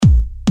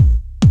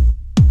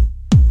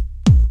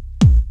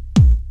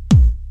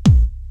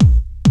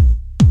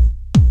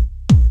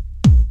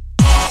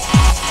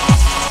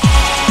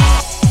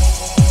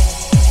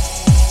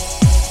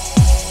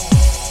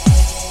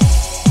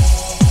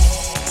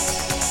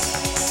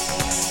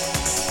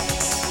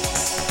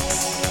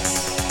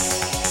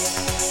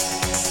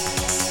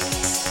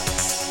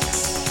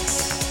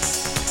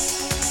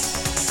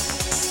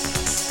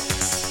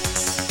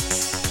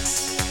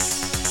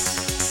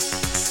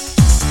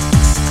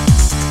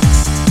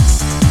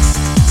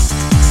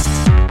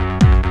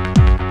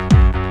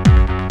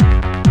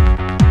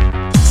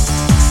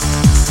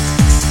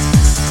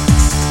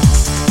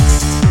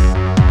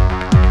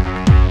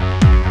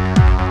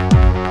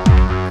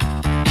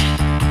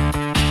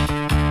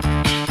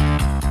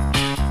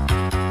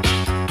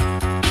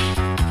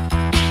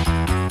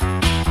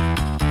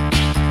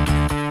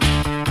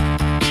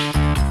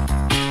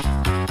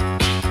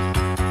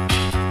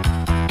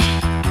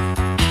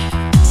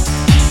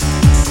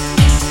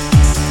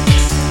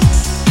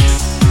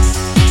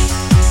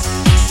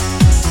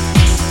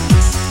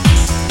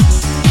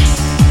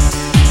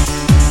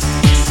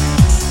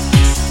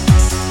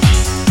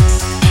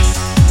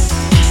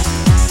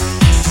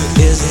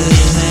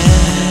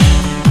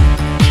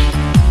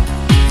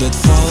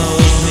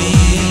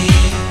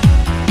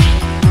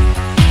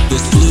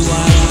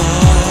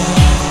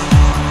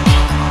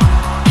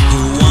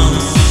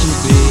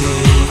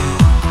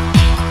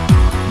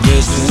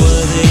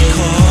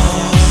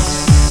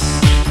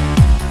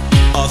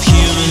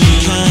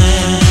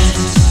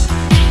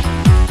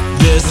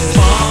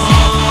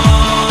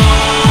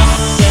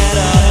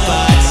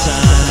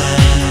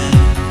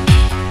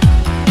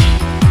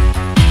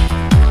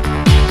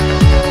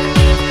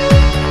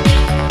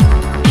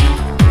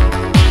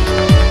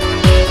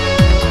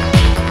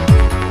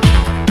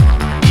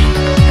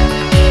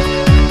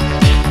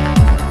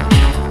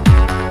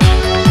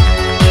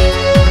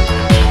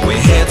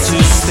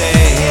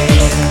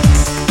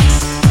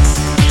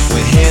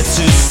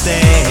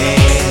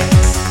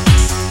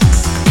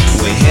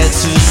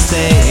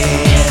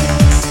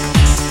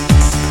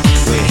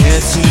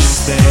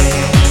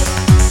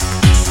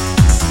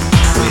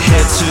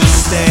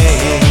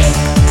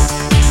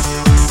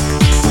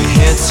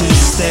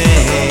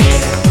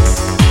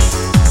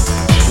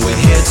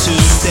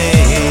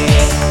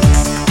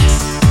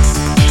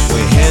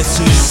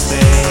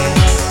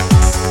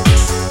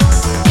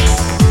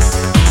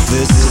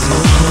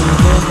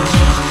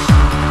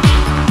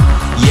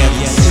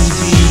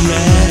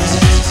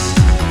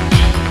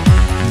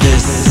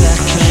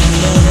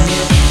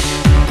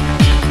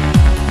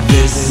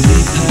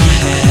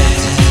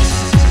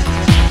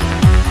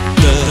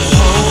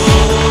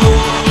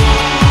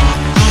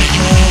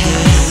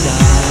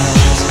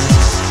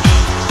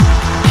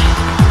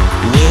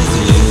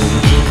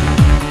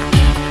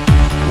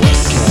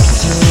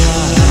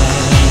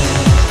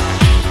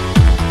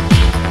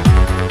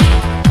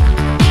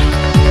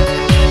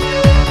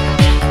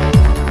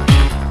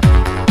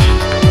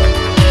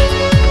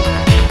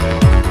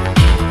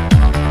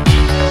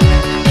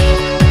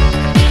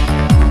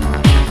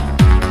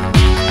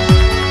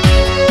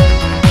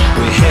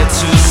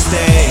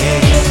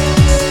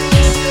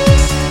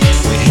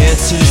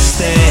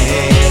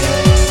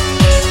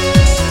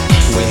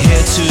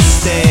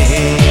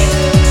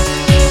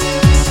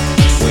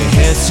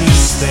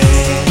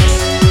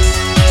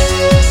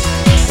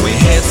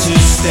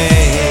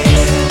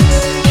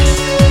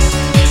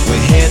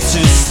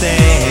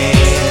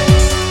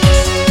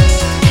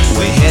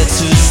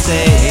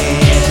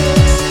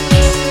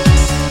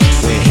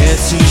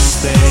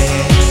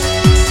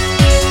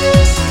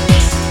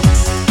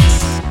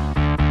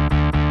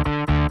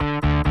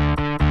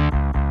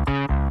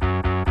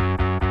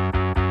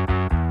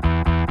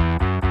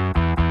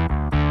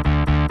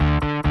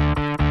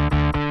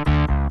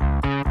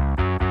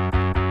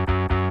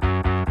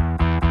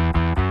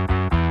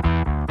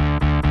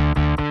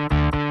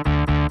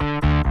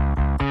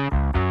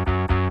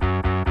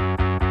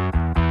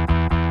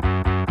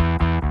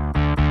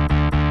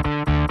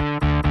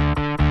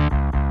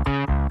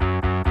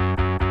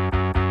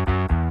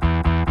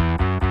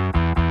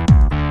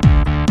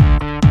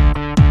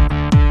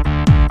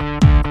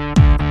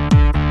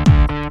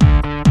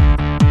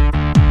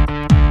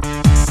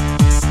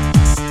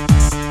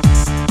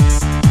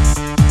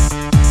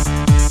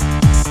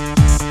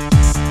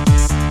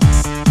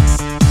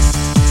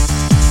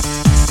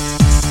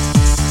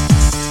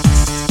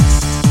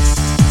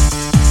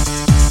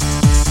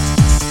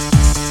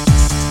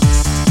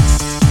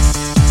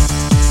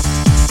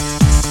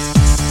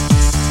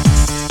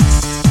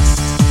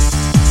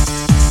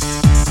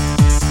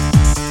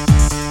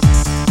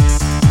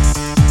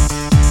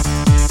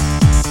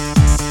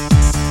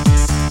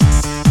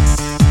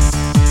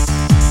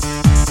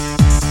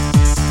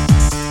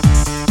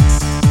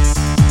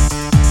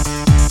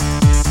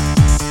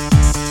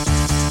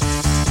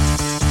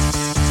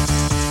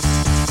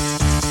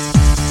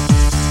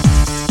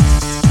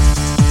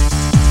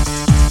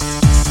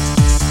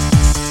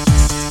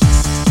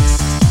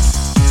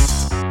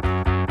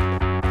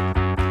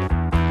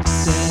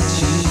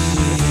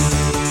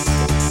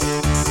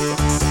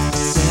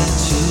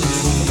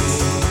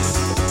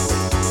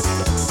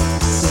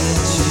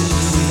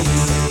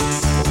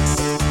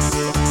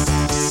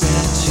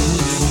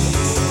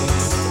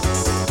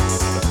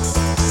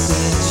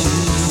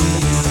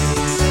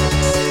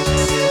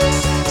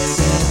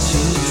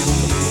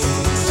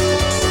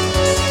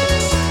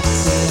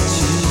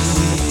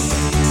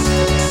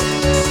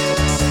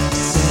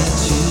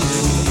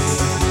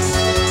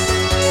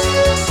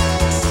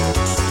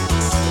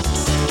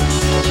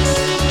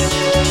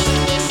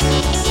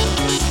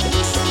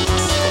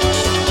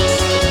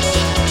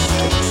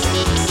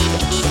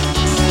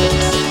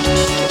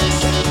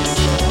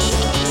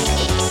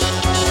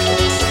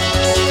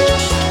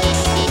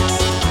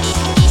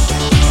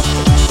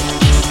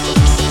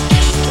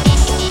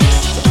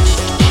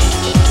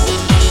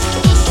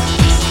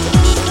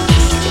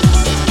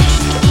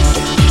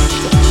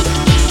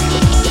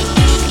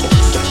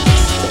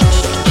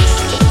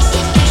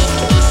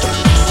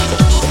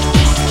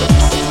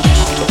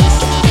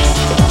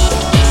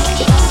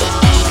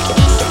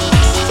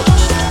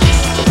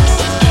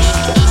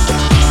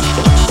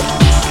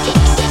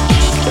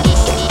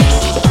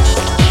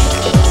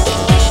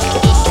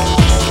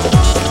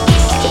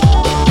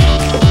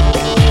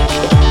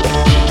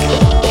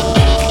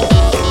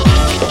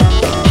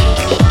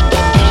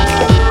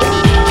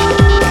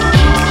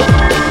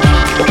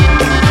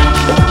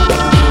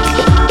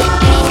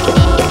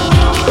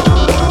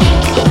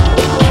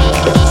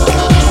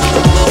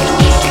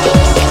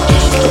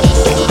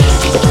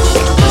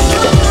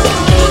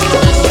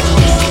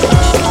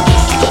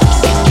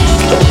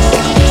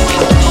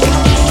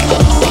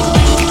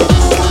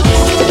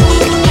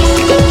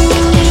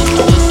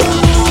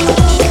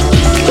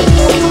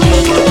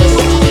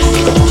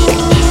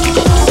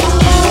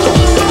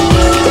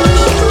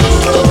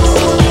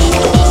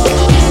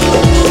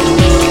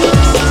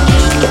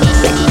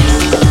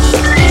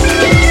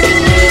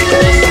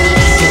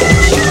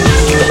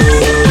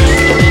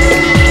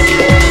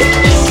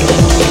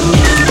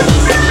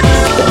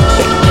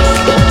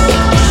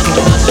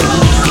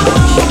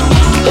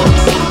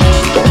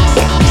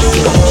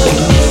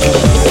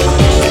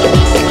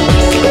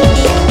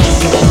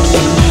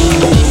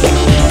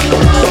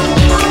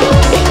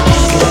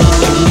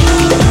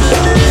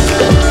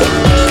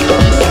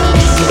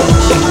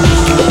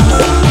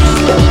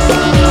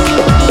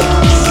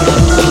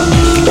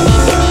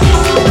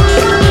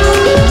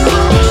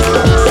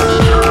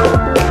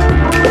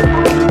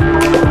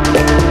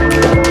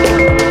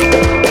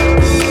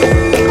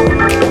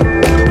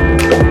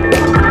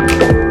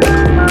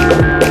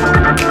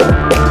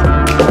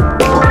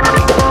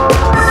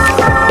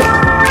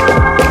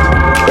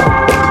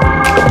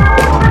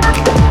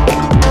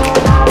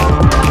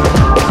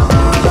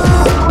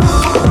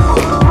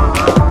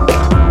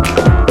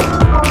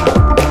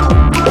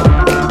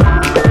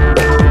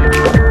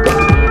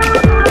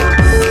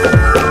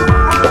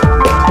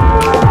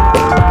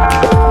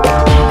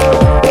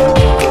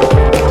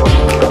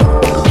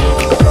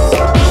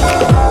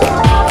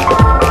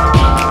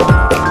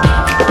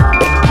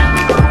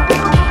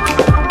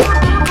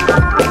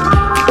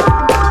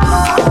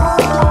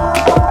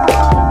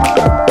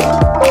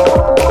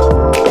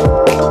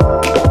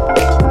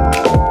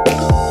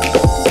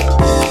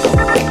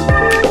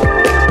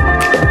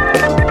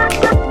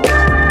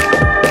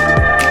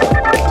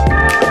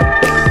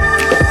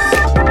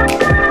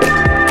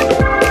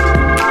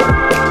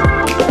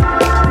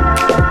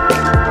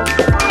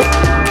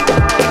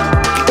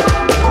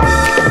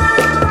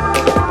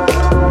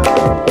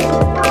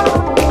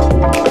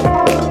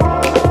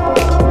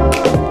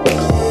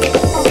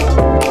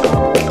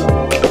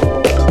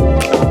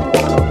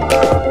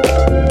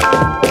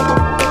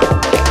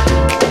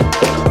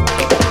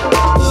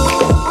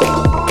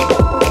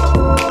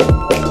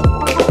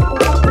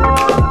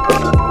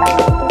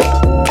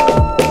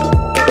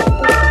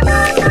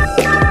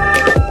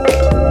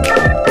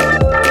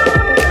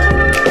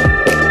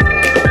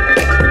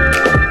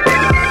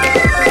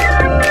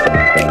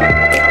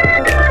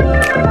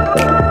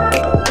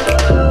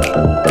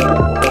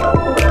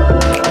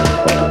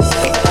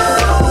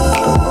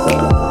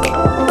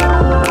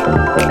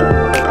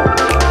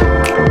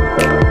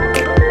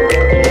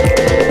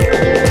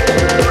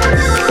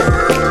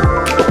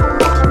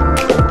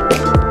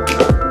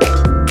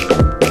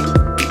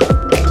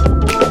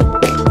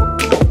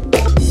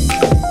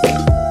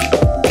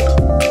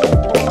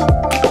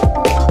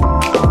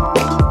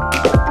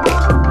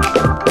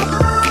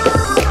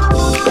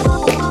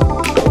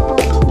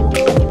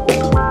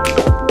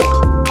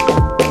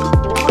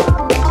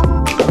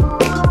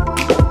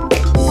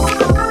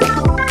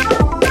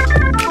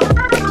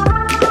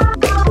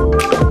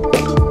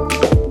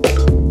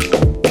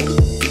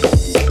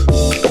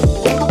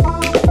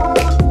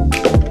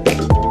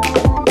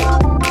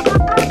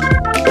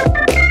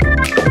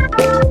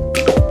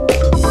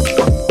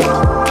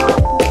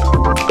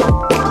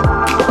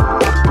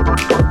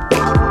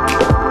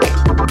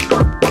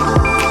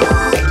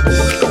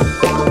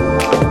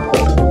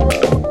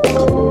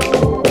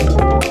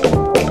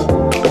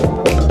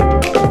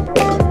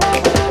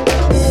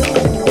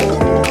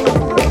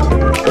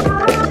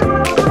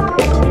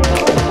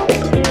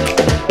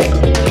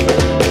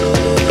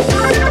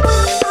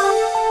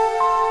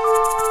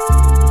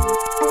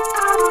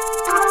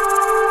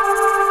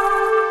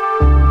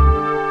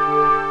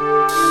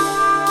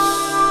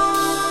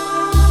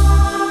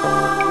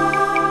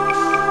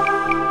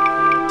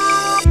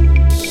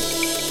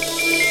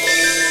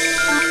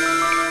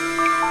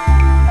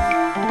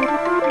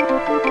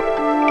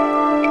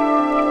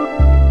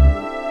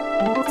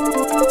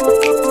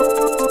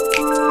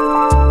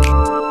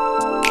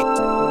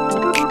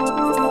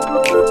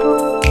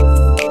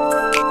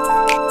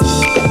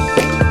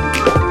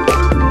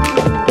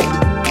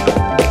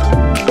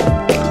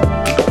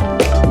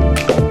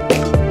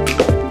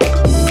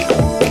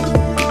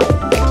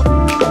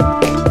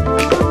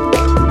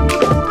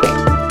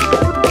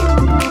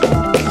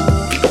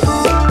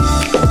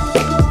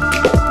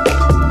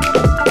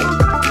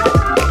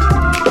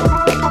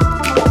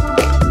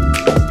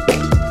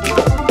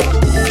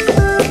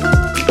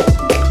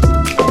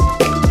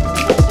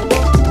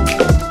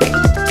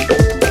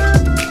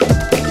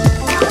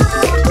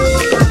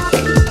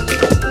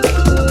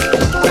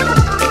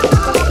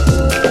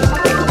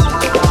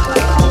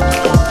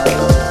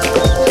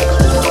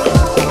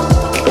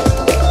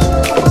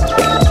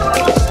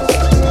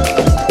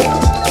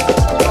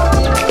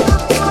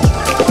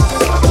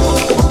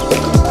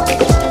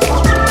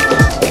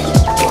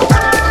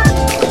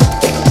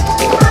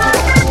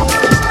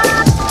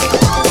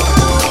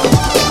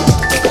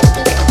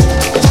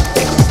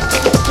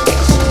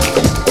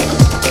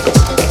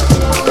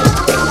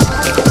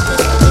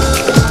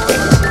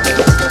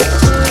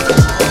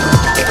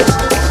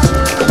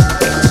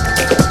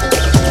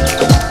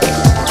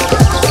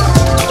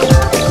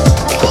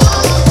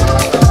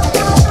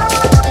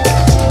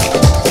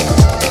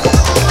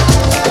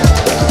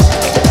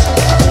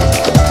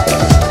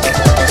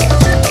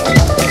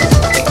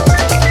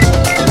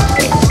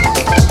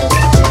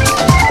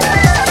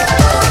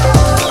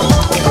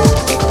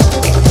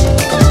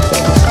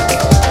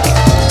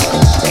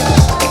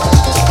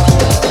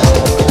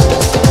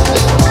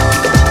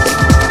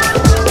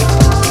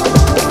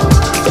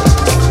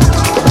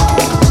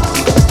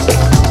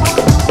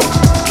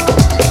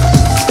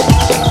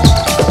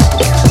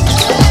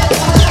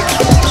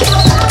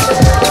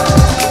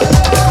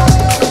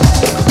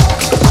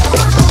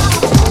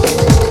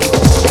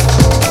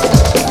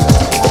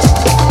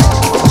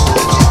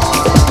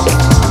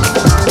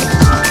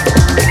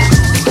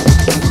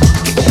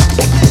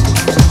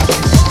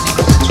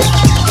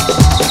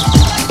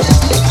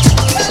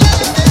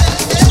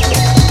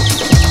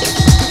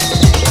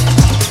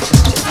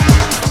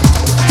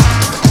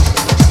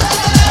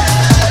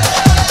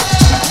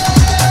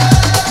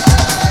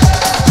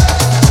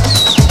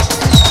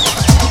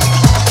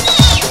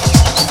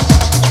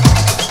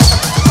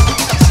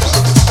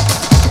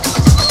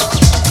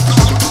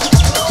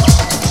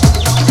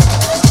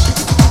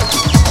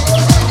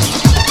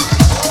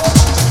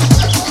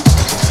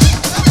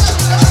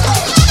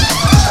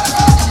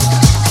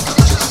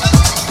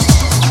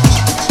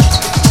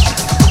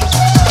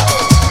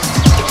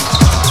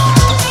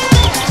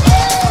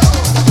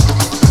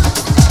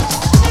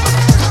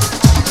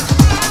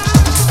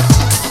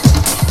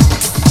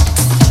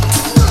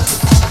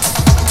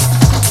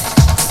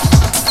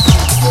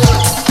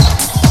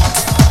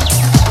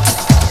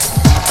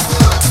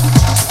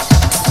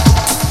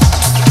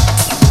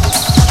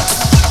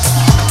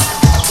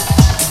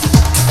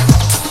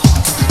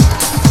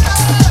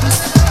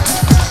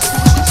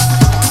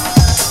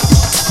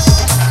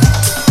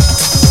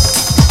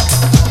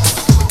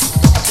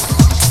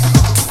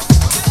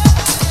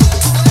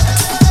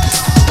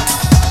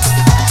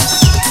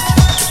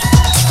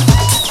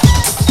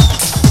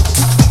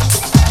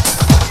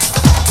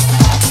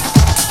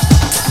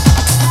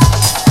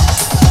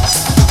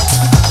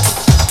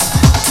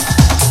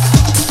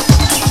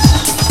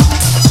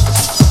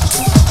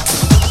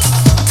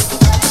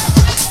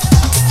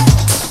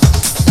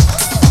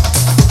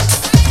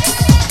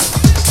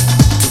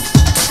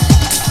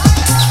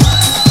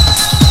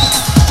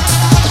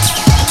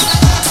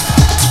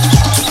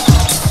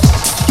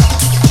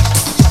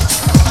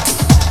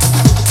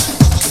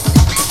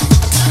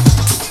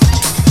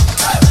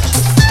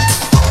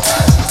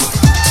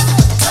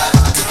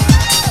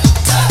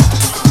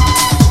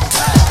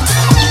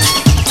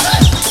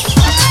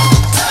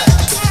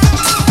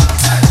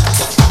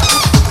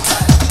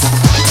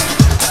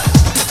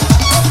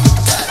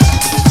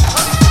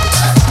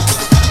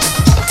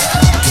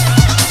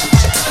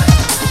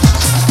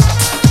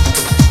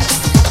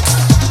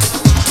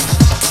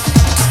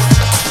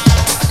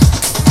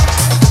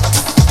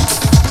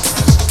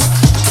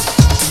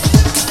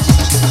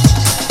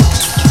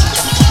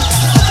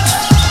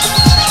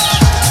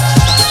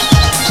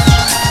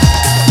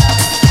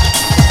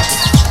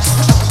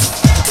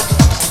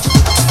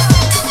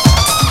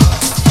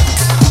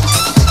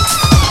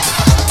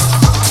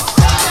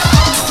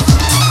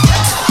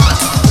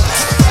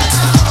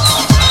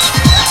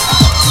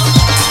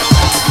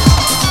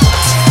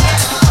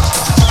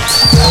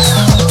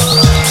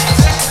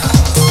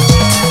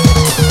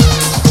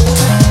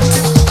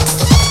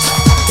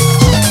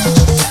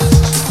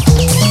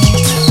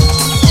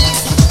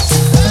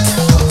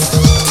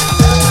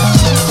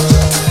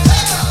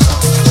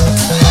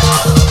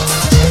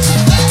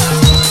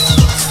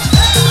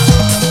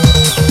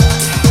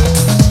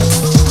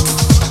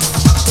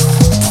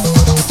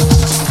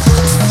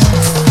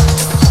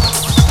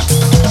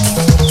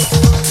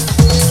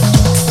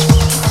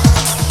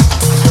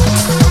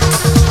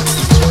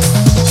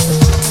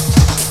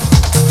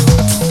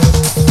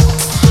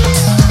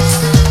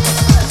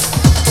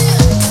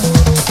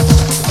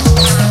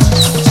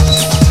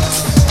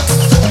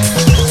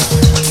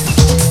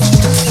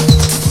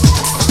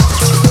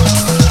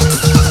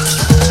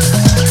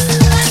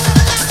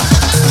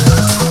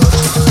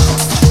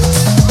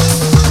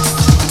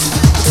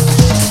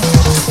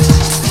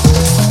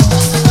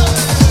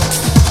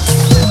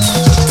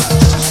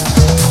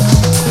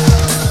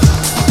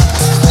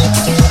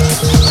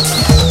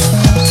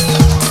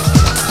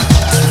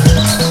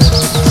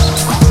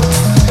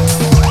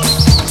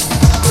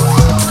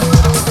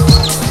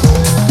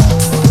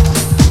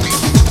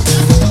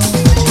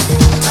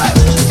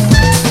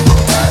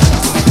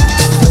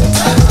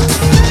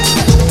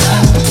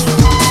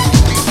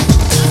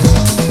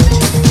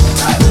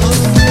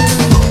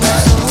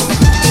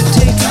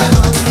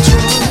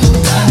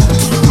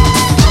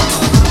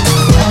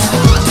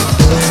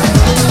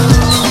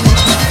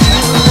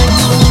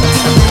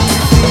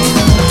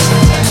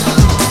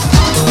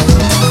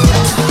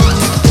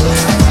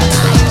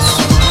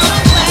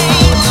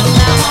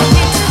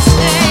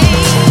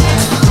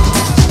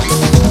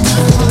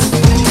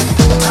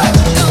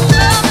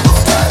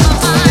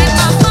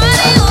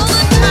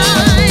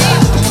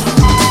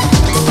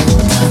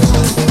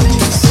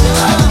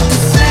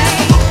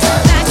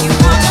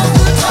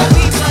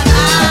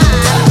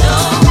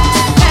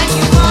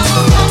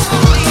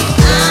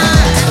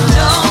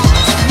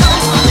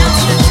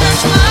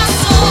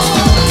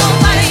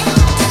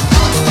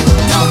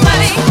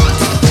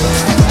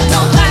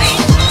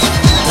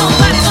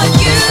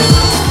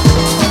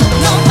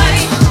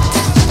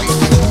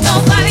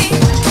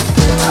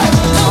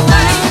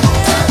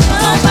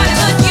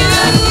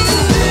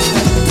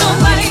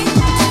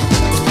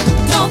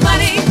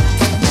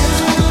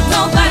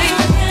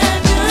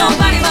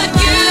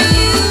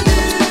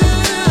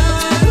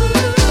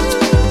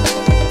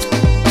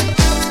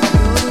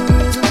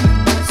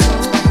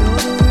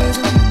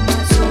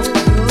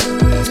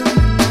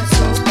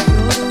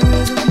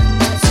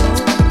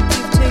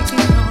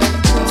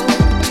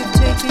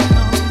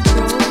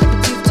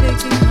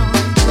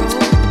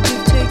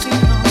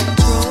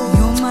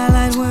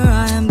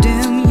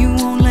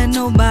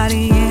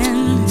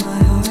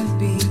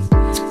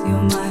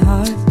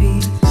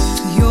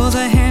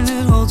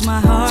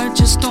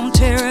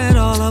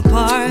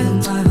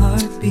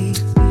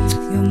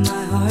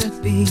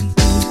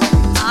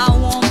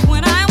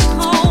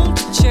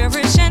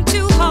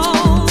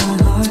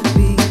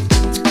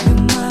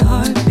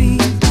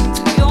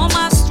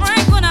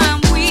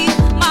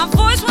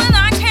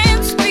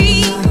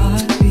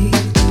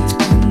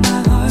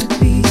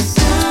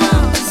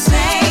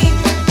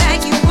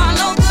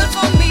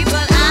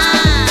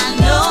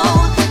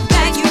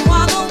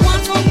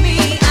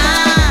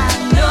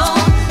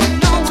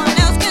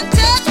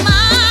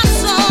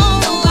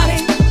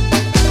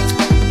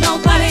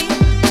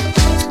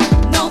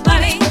Nobody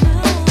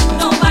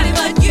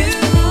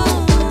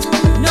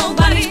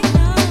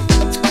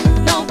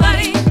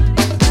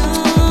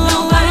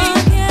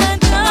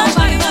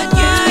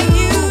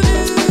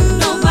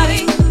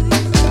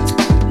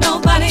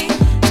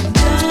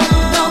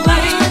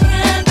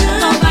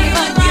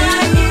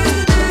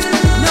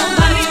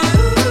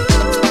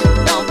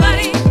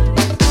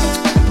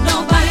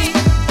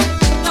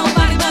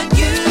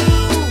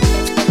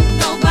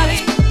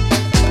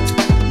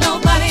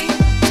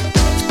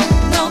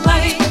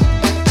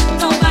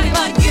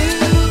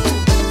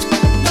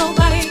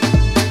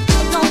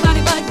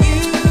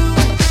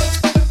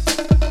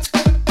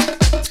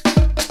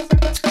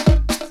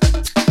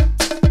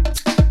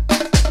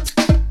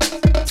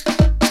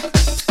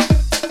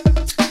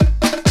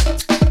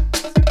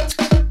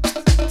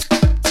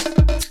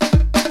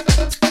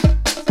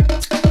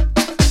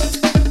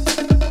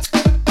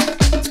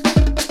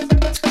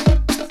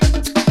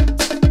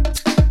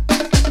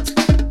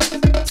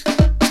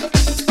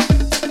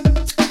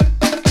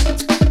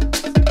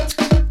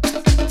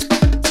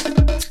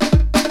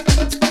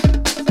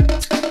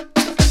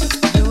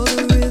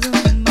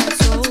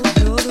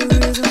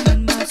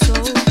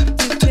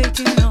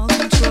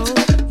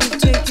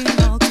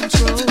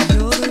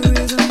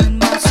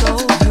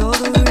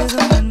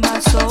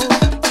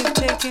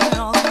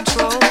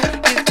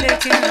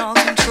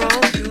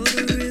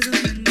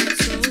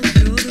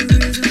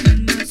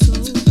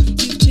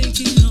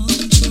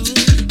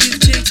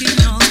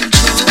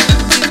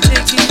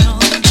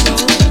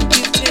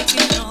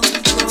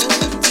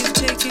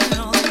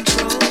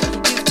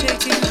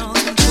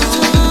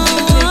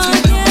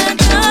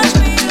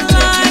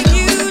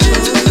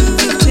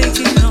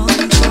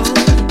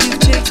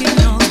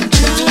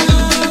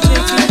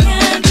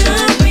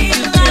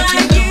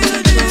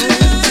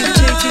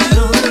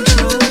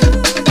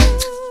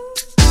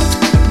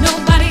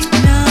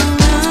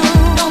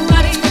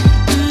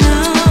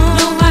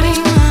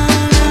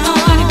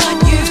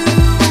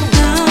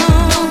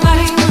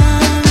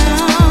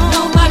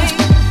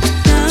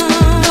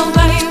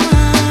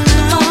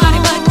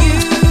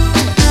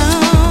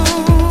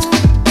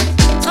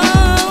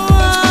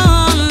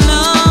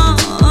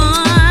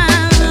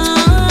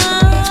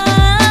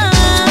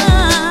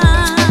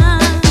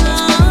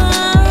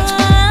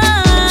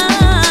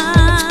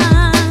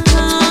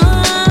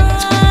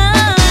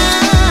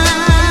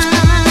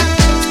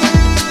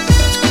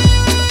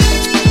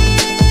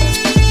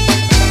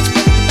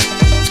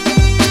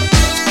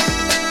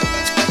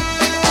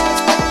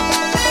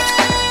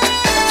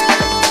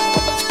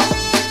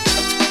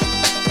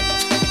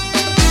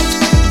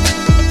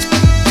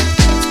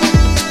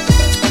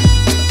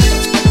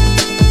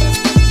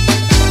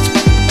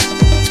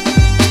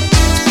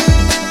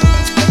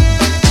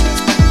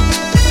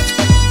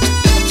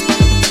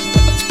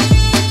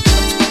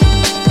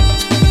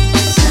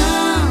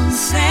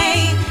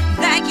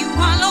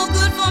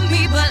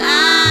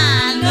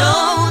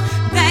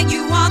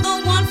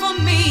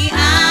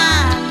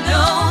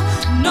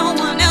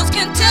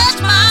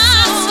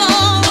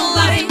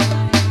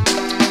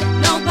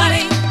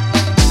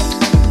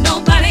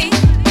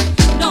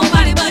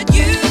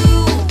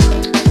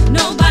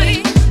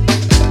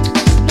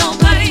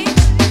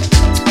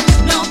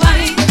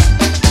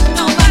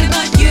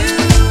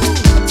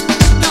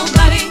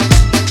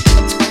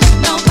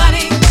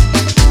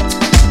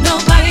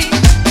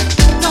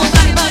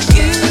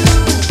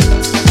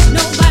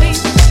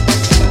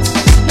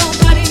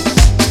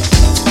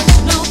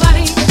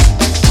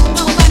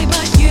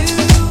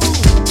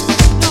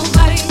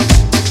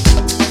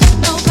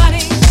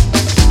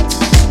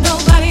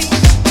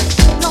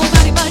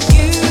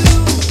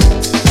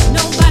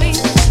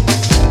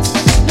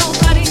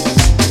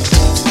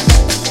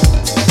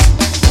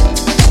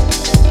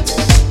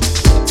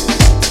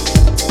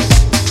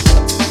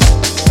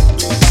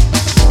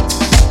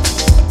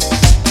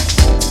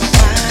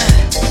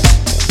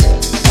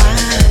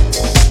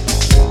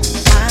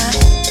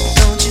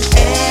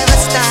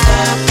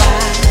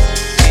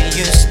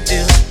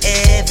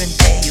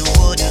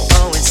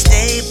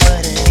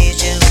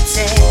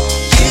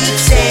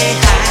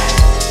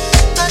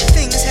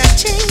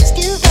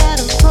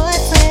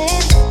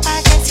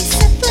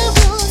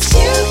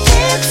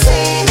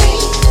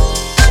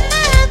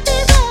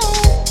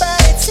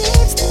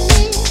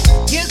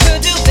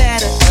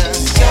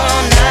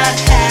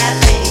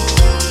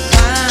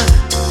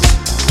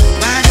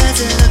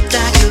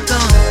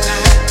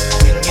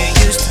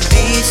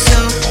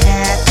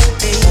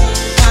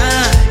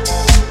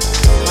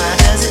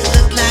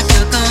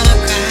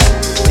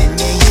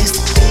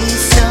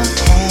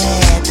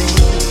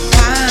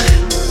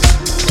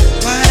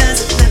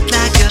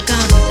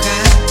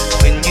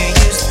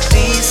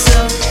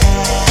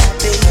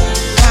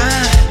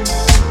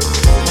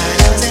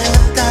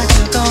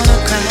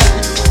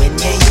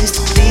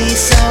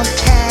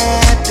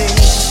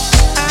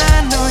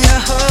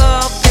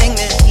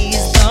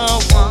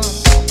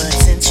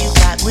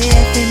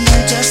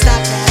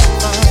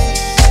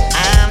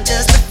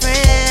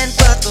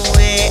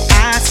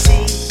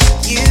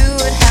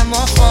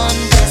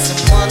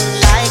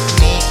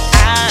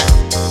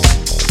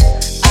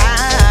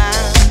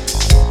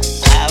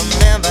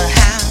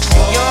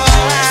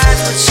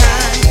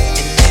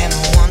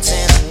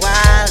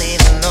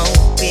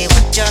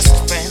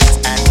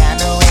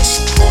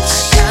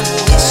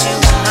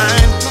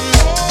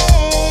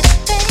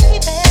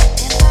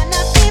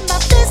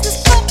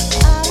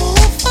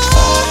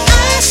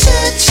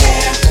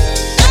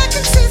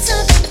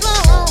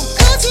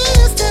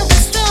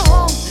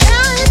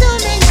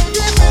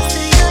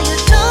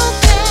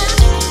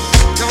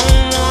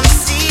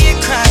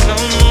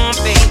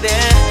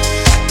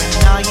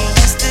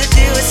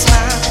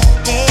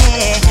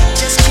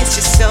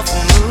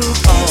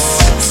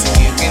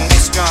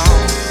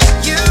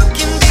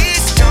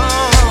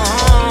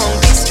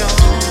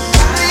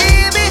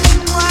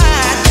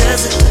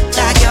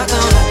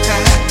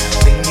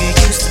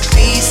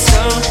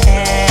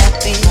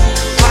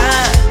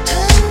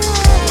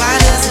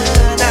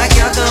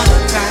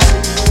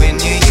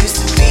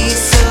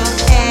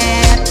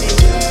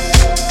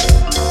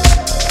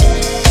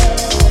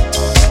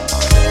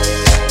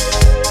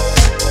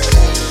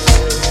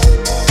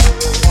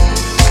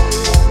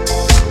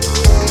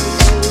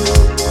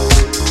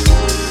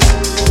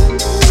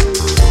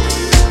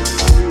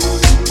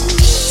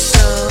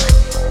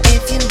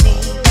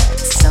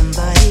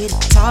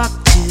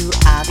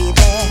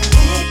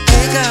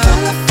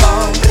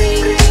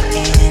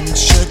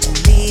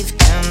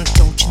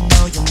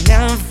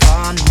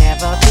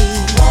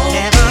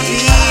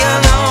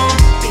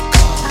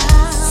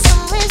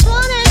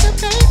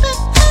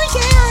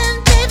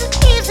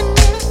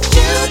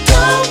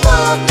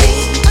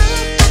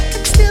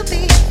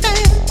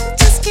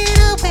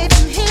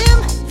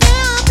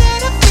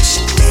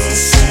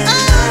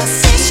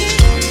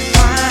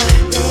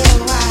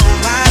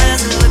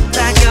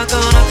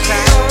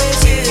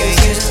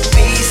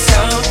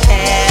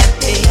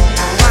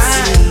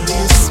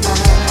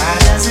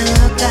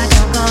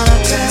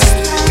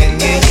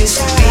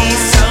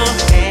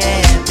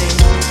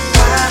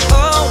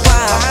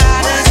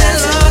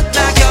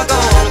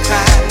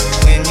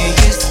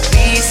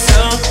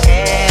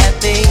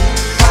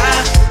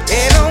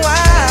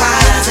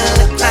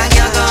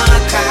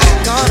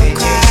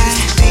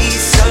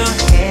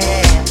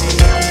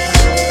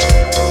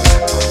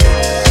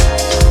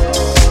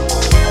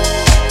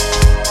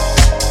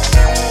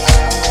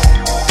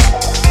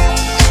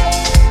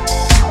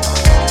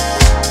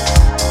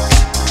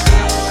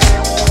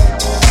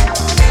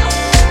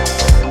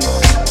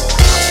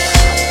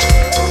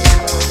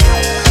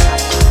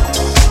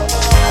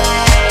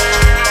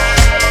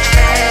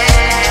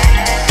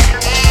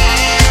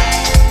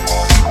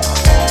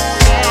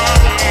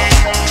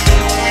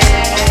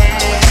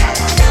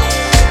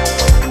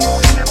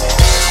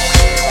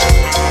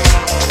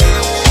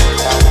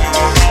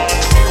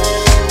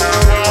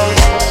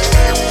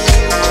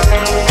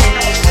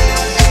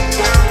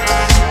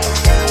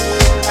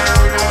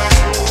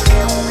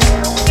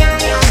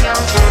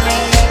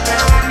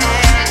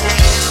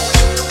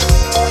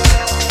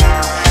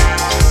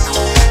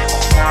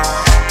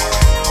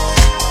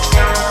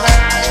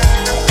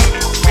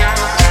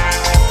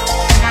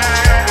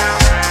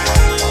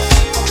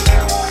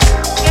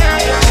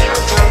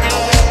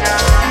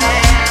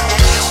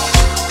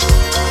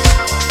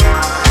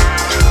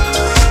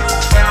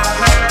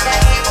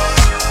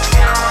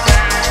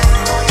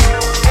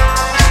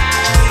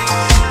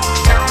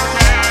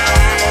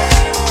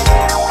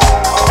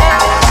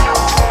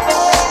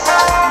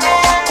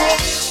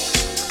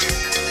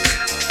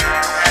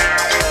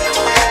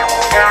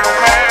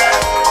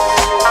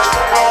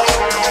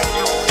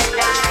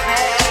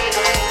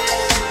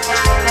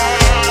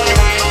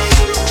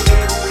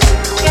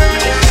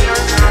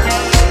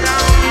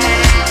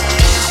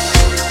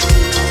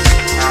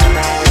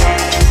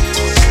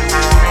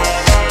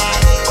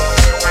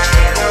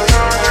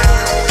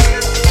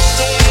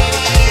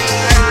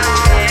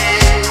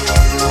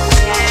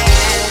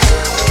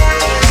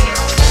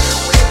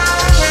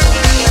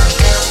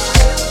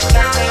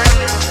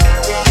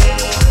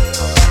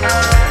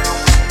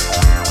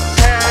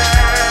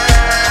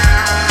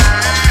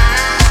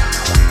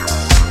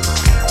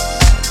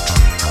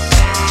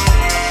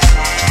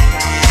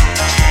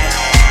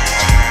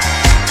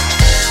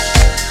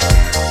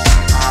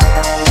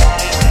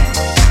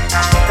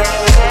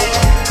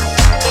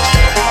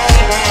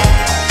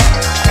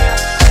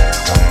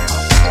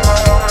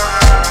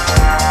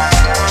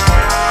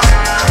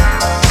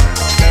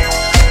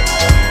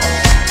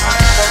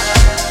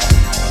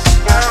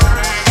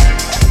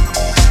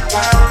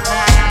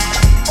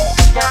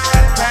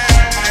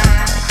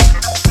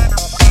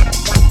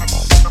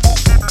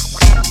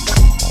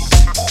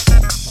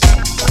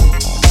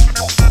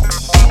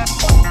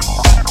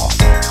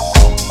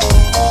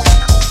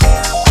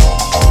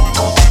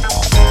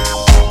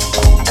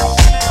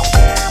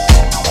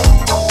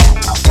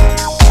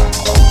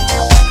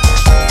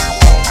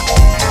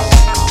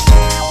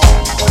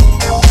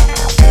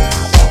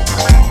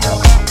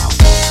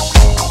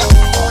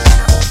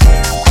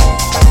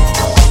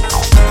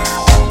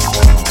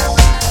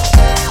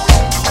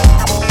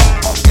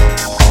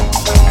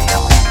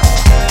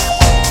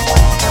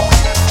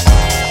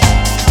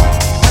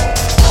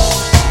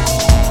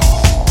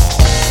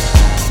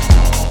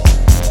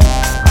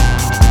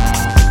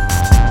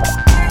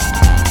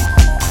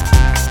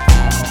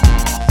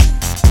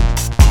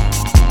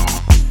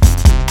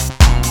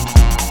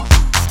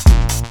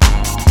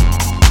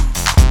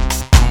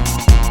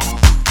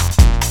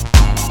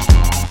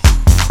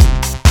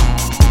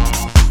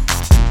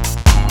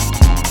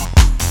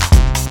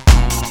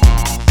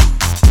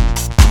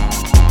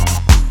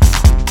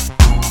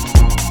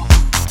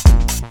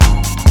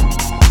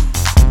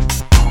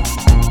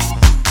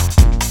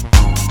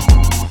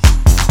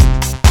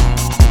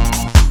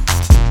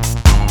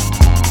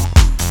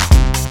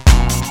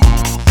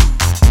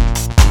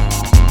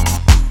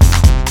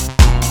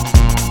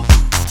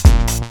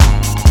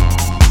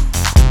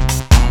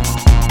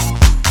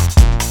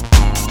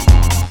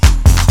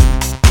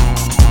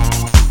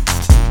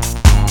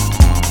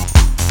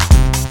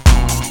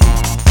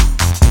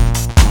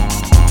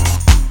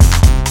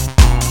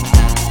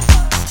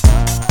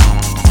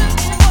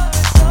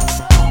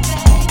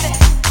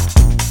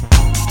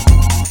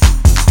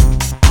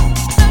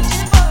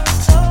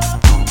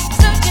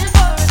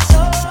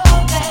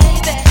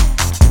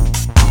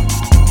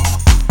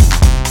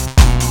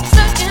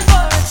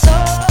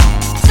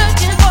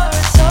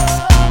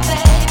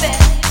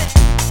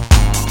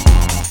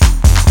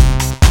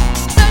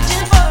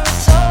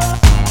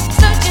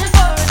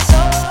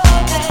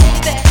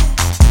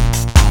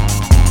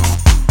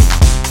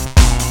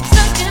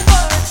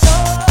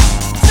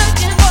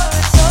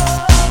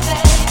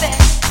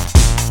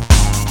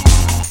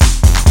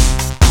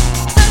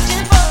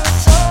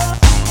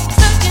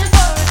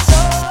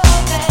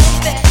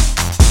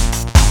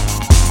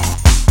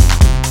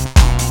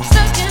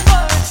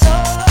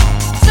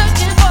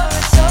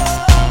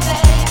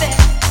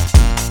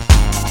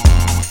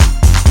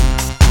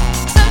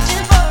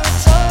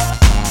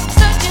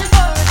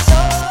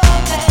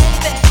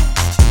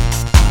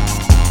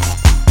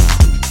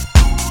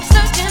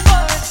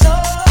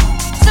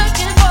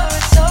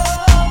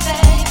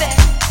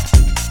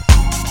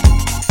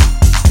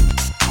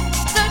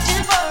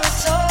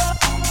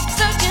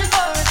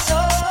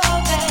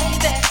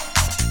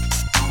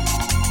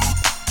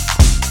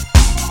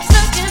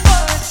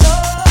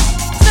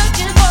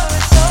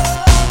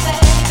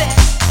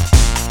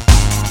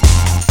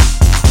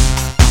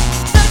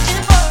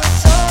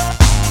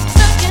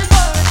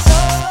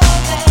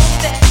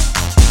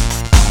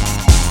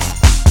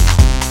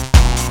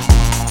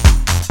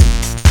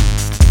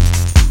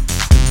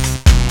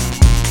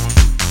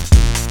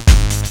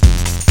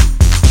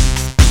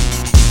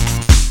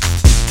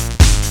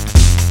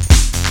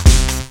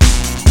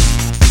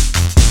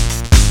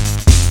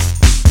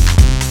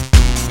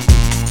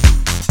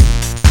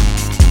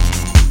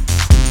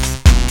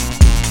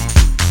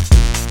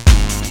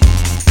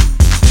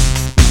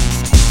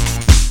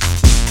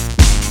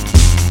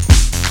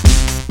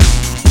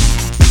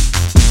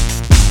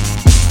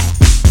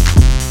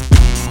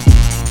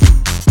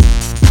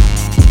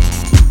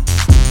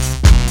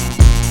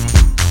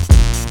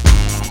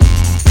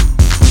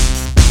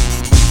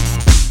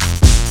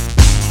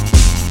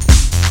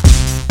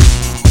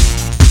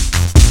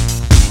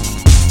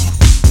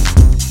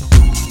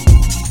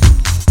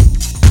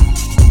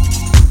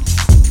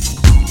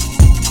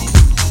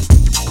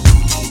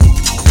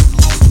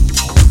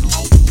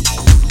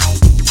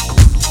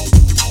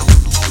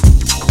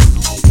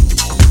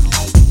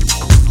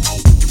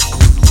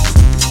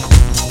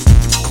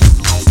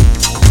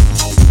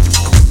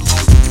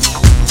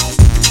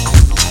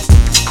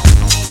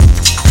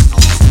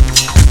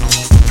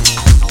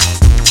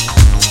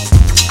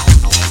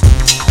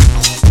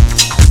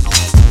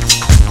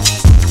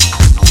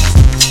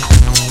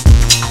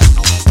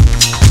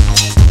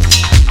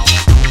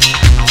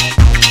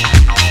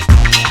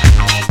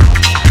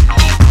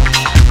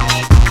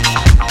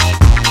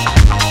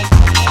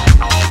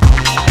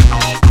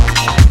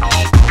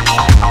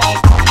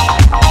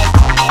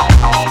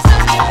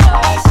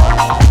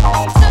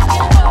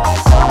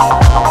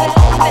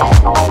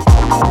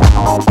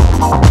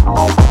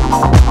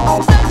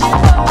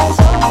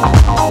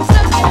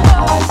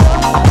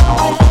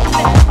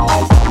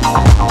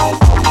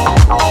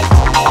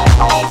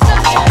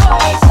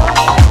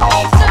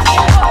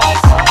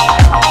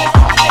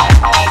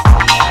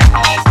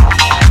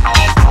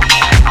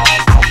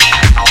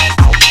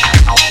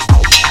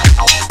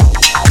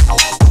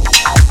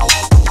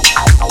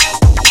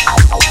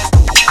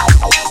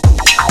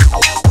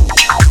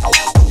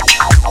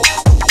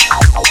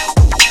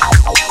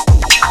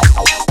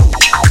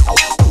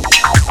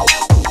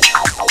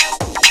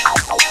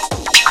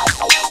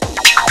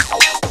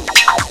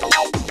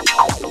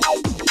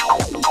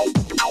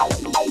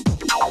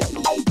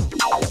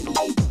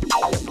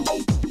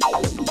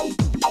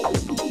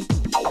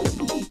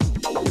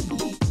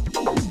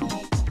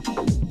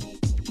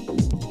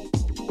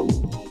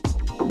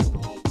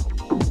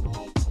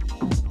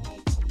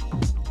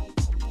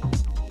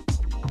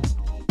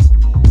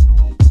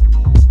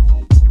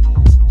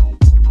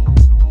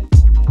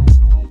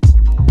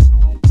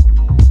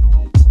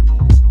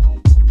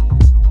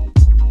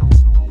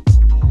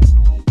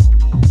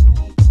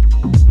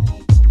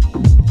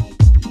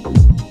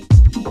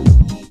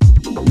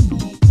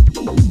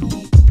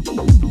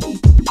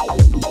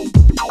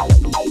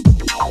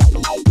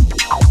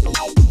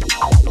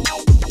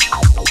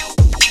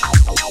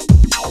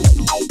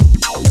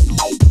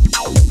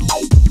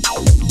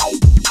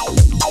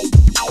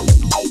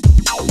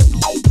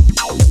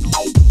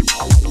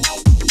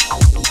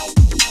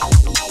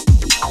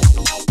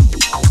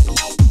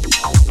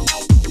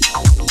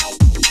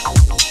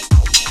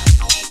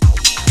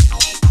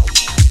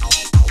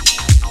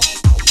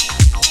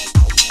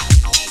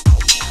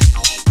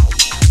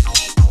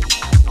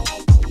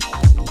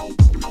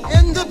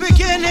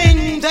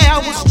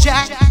there was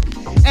Jack,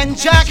 and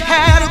Jack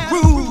had a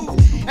groove.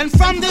 And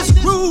from this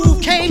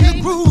groove came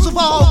the grooves of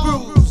all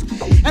grooves.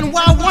 And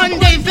while one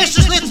day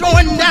viciously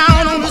throwing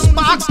down on his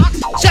box,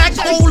 Jack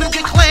boldly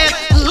declared,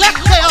 "Let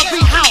there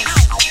be house."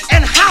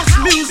 And house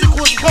music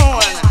was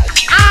born.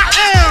 I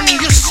am,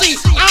 you see,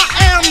 I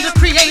am the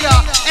creator,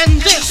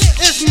 and this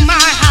is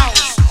my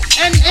house.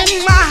 And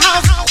in my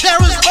house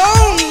there is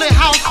only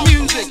house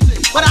music.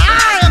 But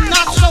I am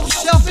not so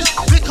selfish,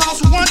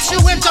 because once you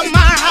enter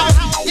my house,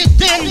 it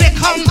then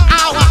becomes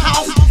our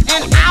house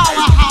and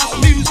our house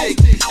music.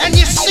 And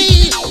you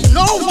see,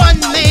 no one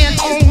man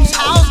owns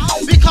house,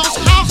 because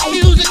house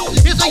music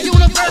is a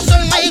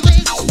universal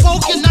language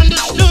spoken,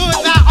 understood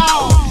by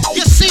all.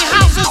 You see,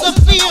 house is a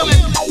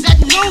feeling that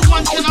no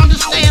one can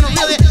understand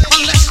really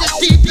unless you're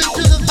deep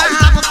into the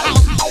vibe of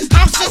house.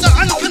 House is an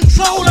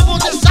uncontrollable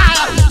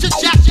desire to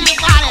jack your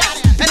body.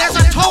 And as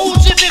I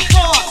told you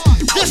before,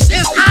 this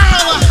is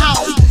our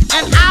house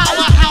and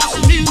our house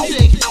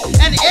music.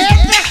 And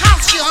every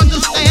house, you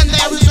understand,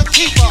 there is a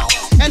keeper.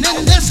 And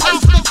in this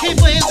house, the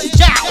keeper is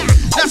Jack.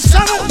 Now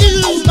some of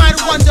you might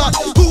wonder,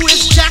 who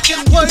is Jack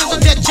and what is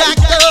it that Jack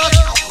does?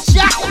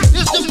 Jack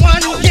is the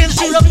one who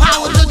gives you the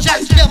power to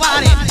jack your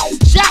body.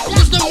 Jack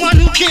is the one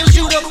who gives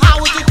you the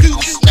power to do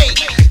the snake.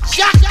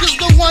 Jack is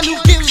the one who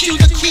gives you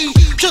the key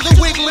to the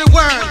wiggly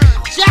worm.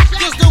 Jack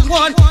is the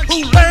one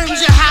who learns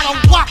you how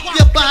to walk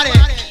your body.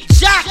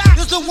 Jack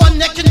is the one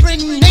that can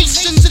bring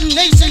nations and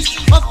nations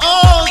of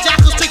all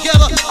jackals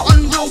together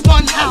under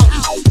one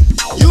house.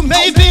 You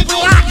may be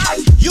black,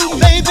 you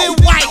may be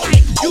white,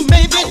 you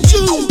may be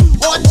Jew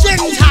or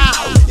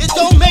Gentile. It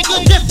don't make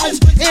a difference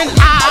in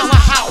our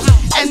house.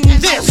 And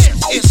this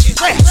is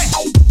fresh.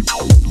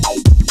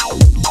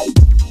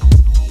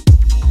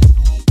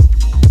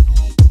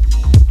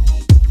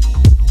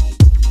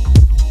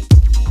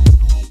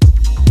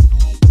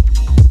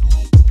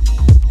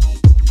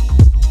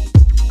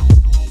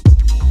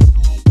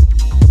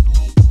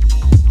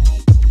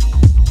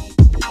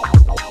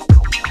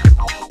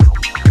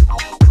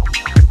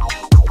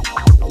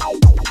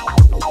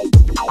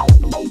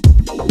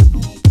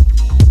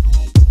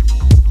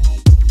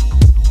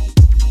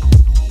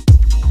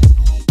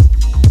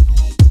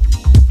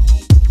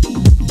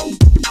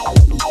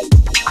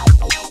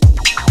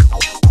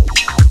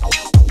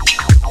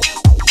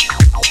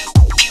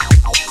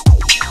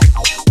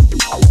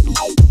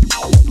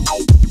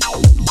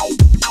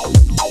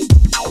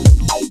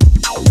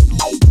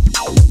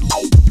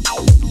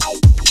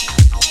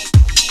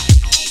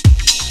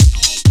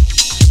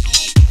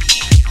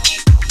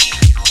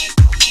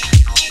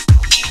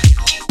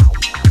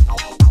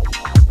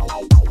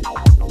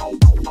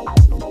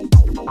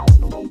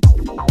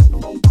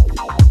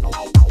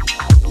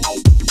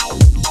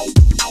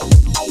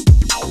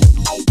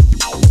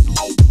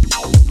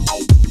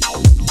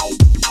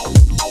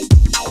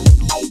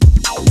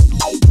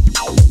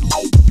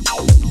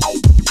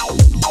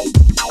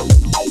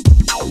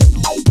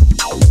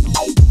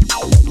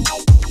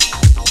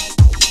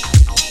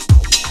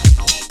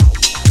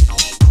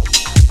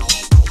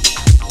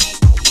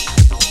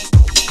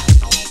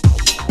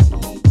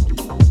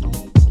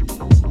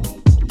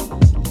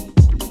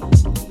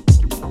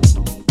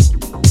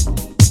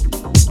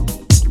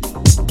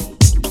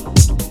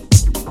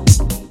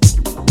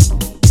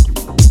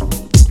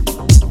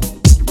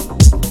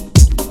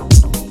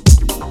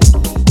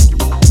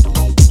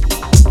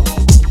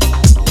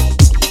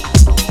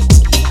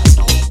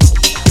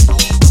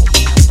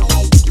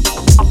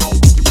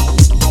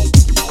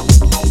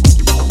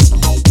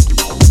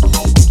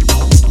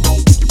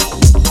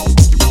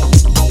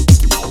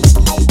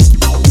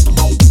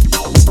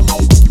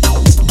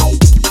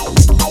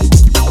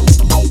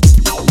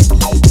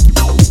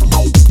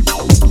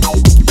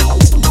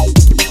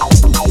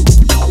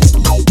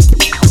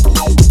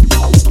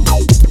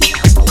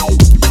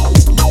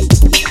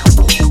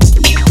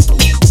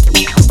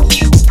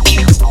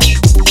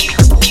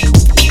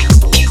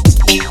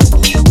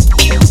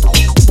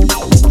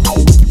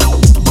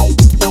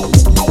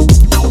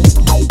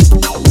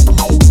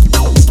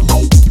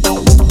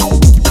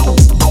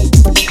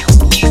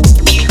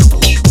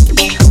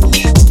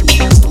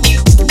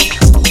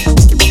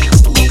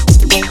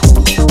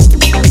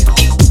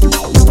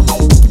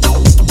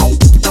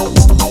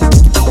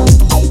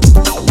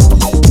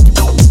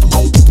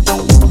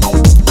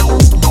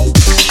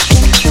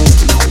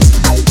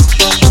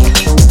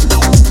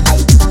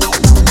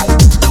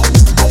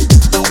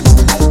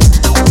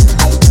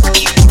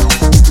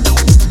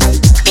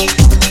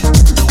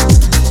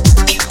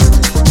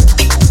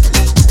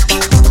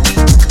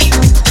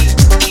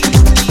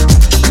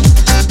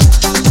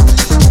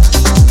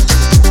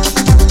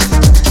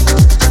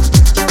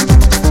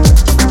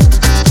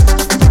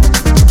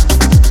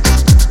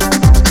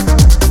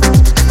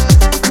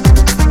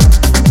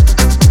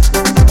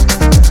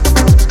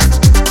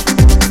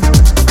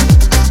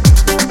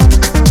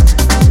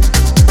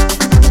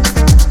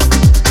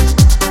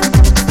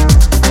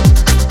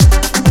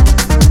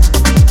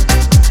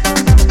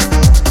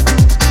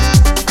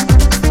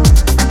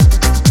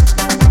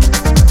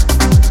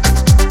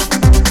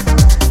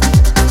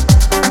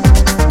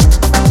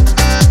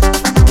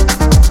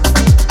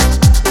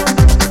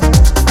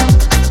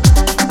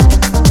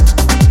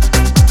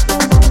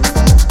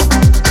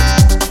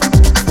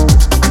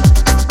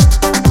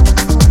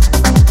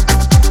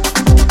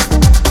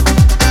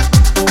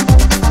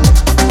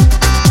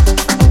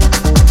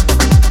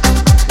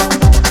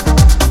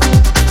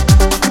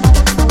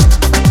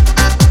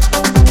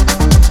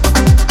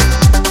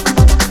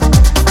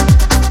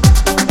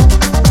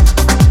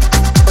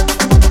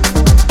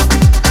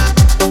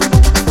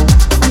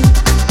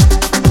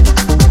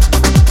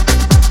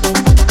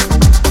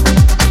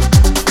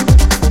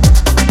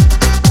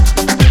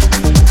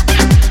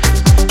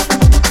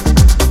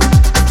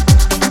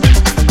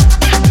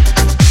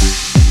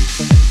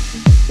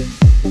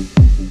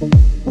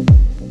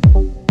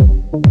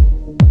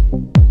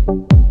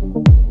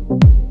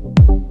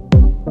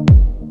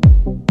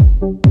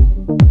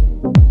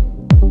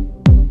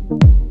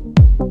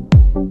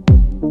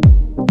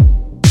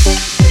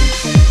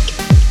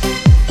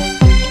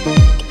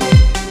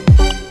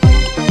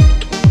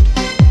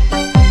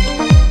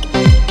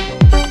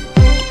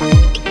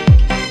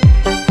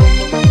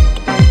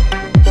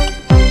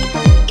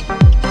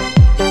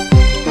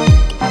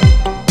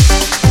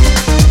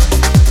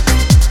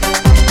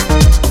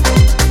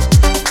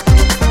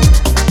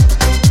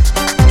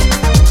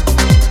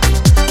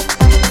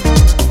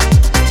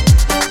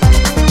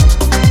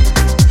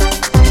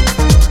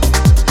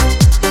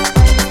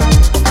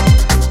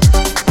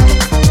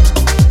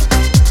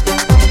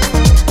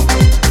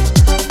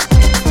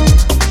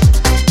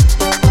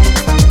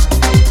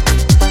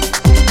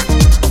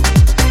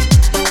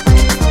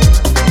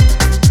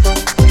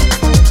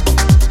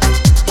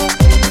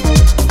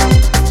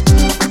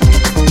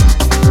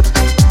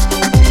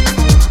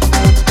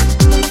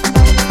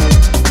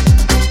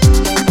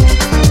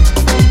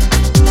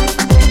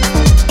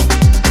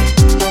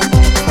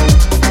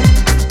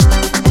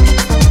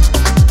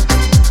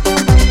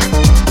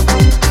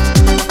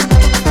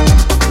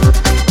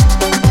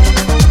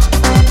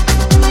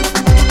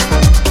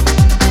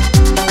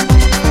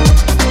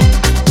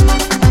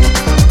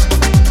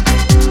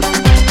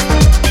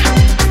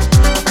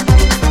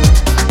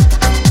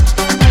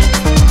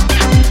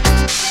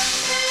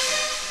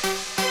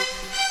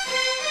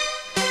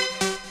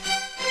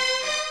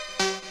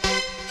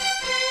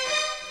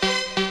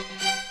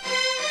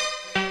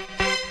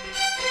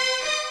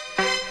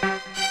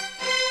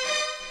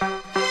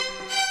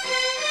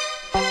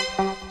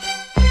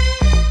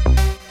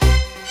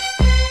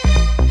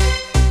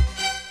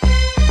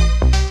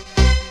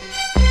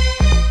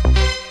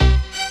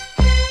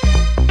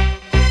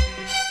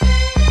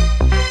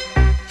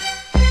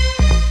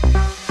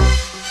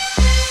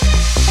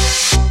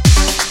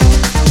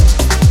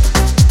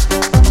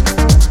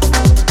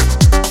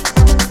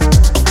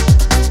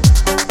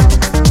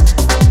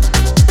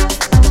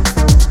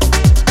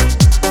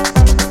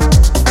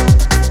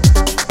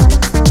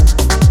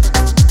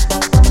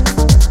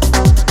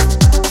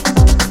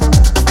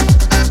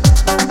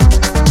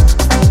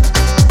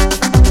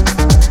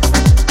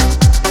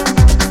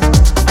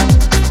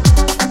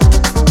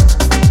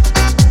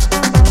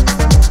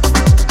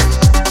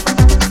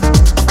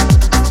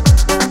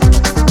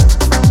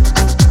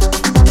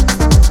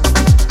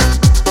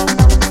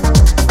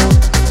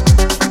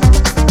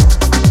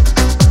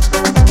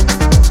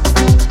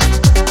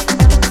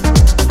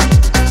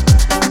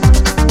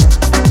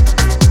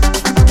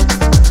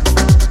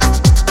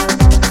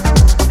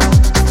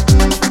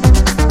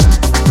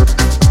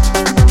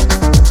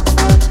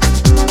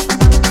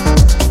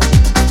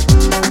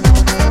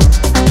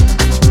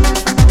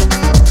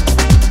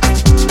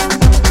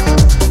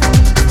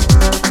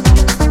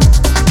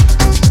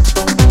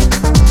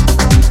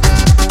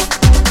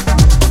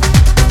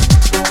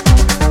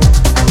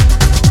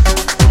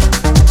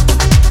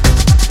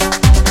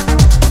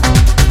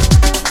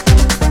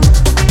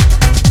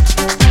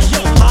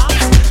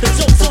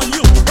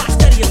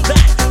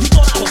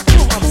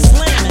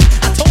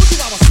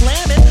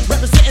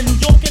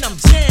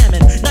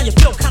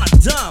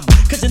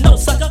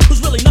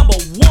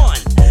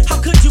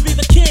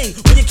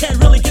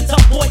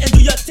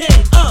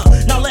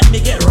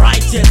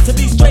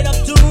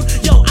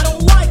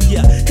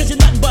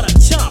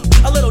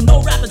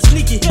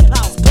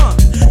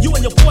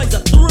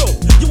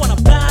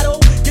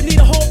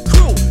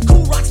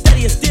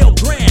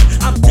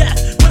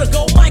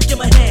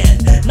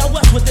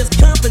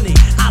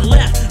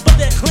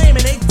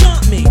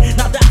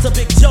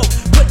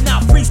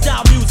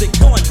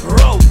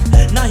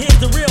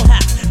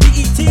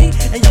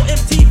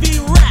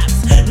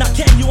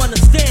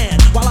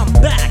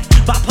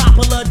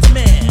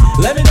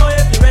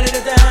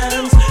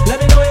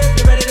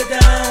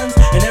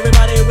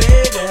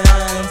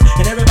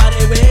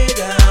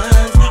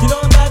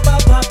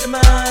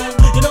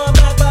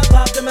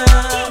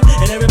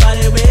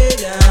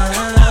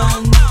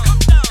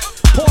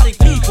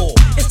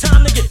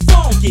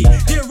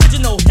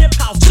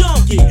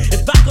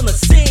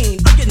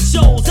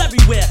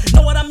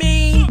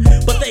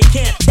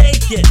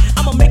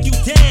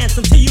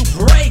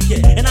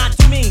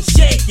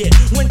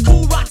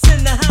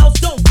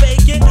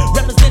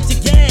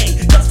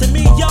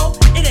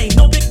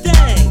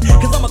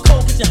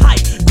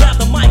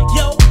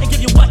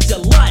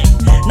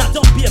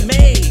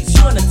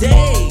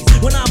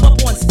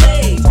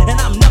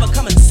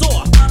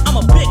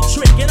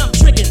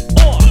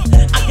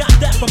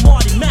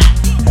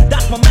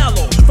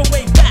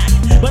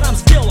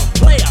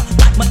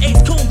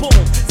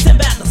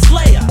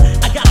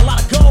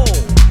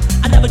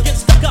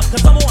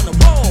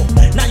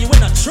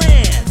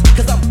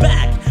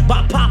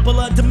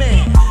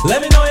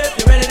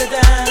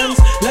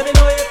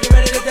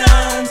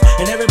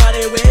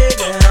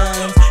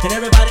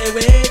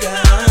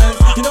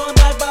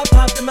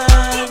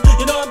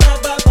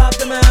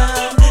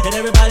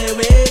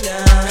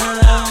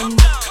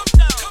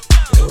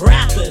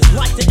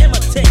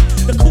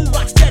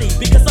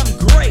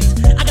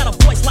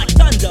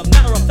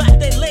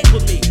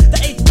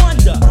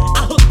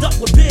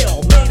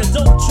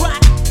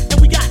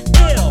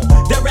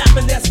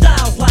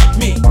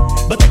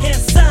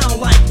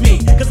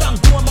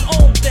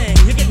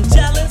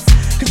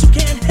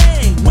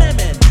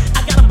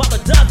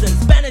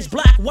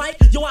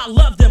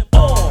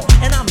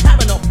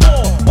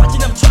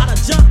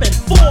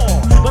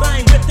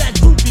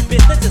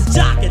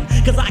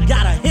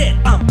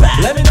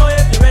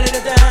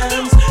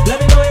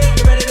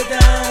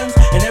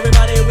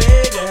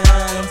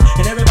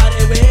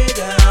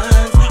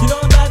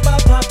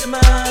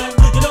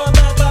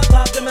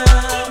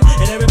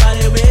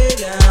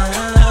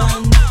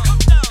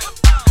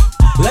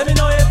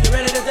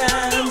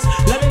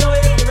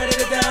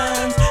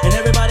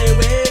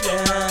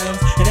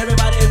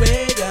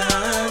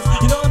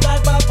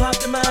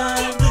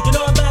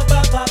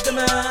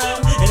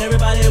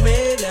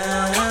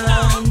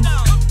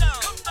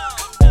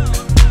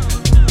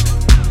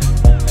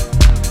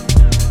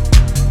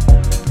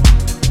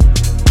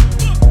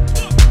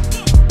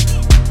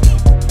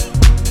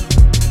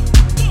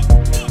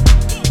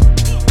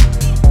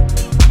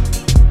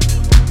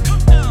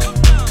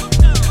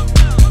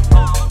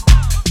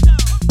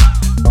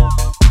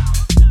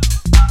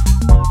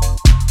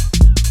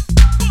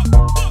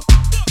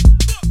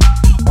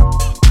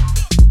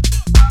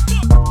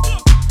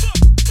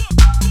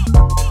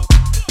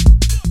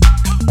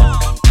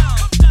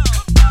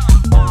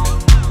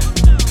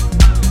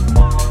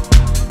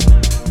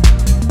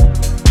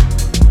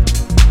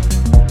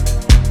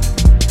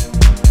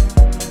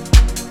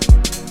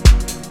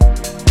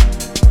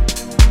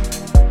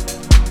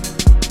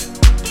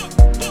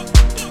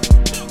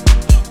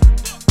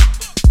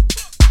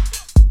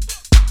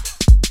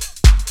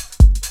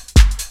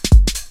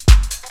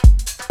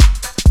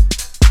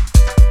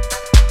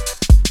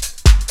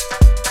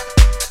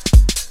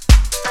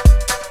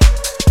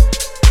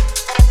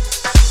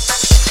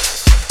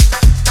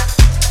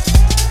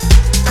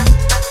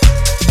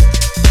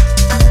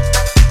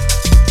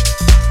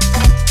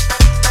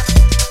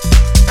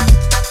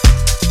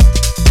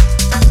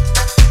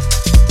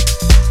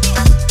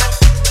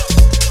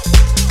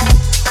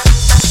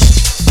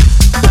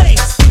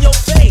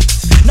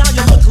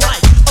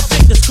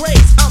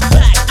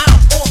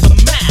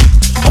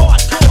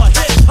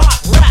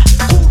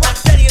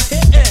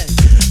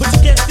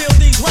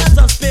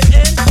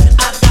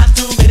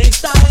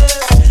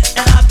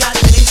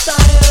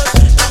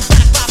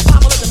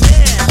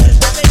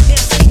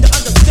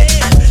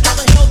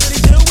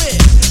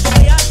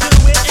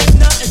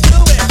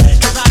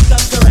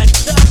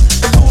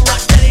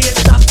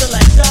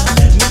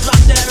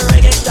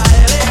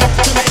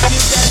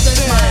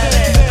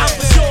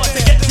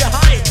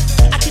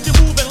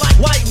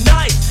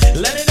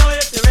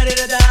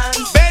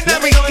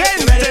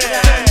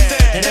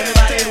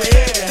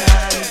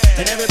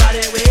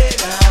 everybody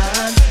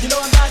waving. You know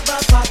I'm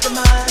back, pop the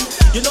man.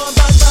 You know I'm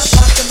back,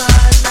 pop the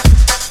man.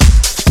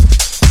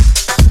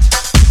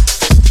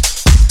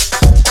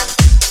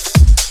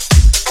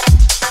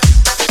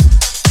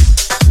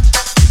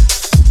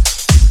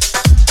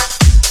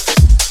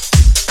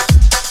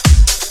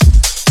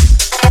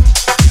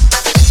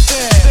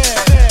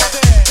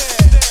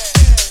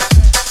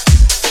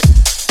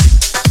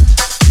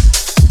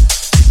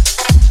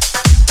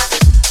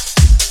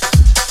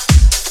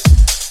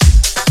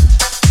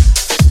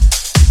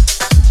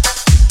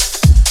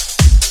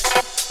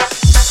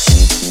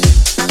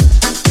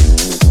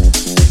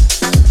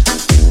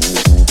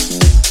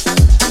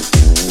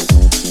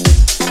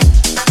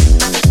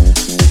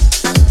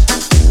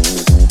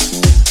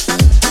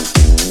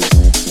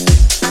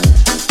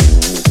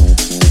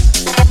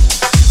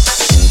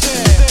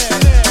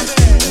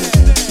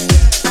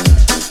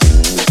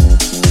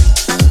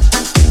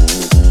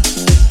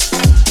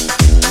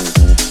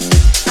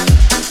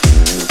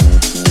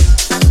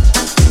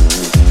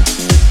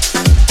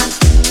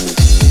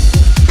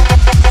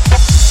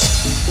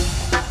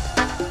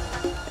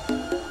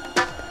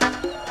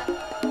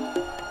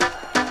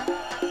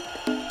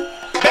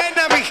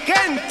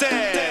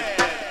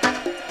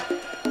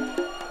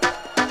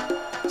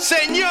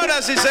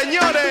 Señoras y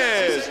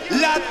señores,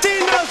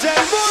 latinos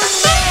del mundo.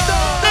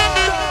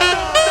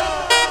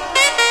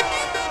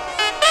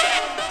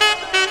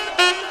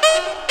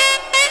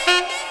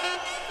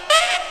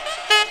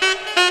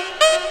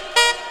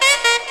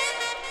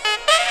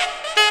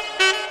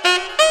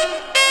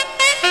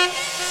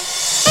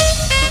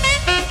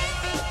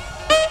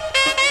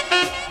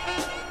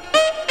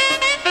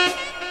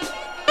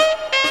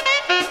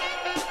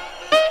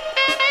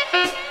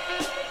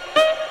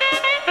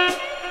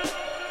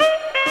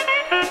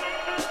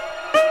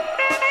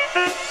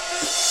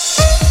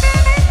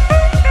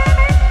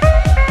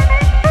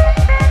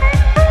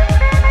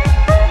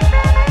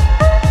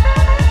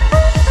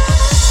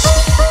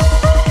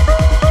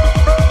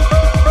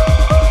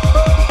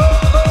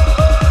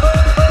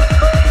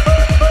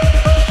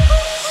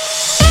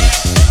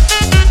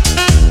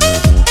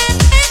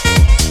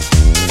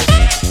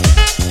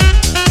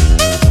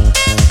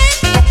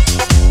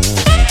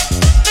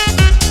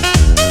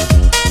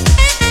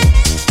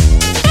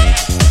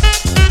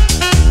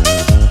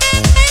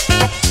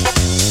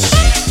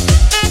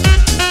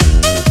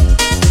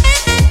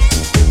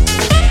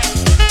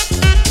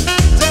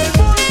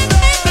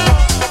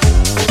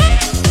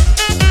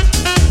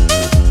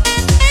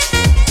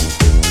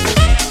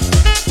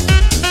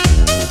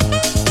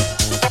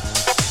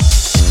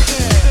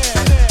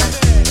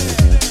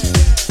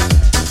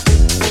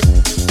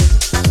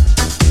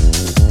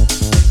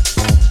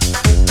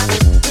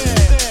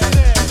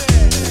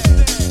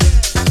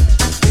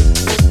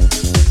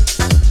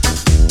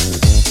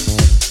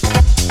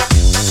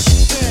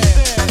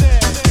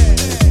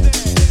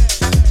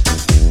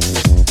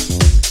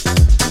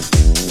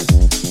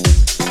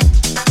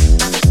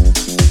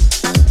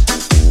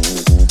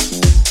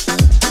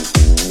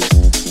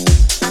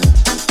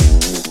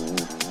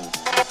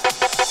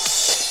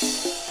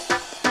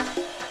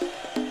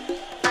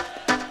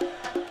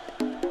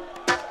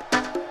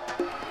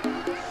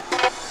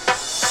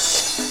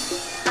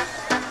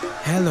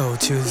 Hello,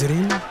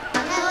 children.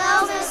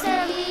 Hello,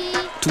 Mr. Lee.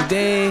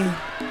 Today,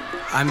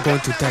 I'm going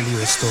to tell you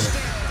a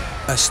story.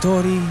 A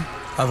story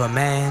of a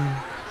man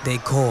they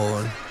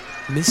call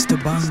Mr.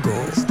 Bongo.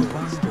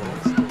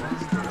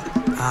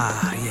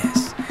 Ah,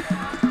 yes.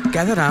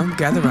 Gather round,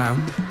 gather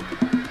round.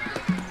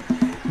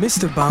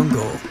 Mr.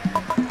 Bongo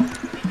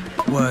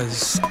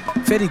was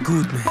very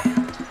good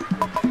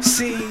man.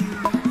 See,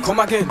 come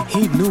again.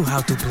 He knew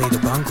how to play the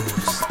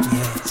bongos.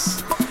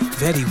 Yes,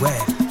 very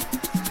well.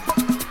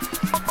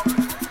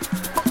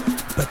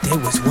 But there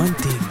was one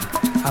thing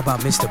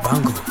about Mr.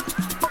 Bongo.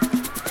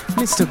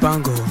 Mr.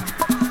 Bongo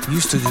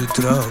used to do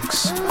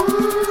drugs.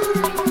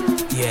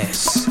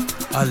 Yes,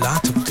 a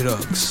lot of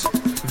drugs.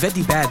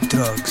 Very bad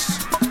drugs.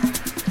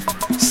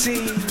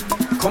 See,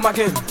 come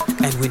again.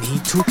 And when he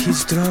took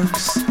his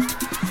drugs,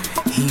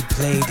 he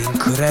played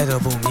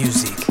incredible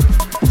music.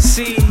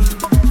 See,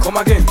 come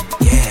again.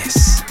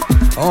 Yes,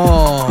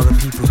 all the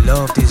people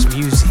loved his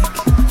music.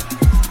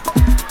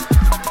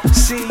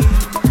 See,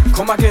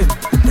 come again.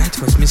 That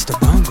was Mr.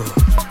 Bongo.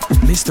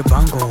 Mr.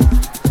 Bongo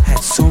had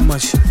so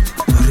much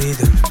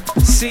rhythm.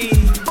 See,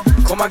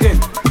 come again.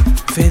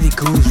 Very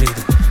good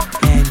rhythm.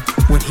 And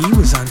when he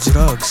was on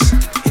drugs,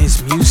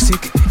 his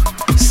music,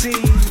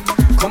 see,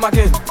 come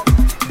again,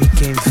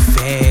 became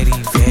very,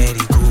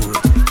 very good.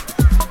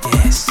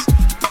 Yes.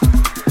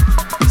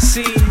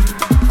 See,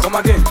 come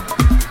again.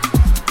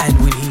 And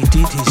when he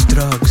did his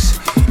drugs,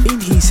 in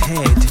his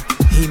head,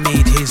 he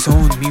made his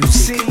own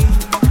music.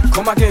 See,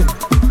 come again,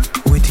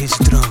 with his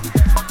drum.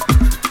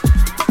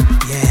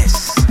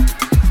 Yes.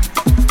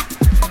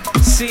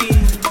 See,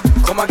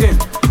 come again.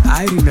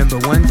 I remember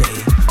one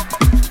day,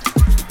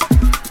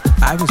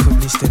 I was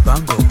with Mr.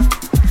 Bongo,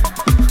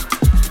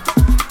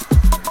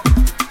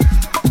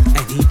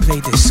 and he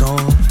played a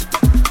song,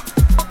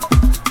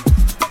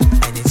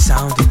 and it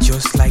sounded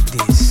just like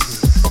this.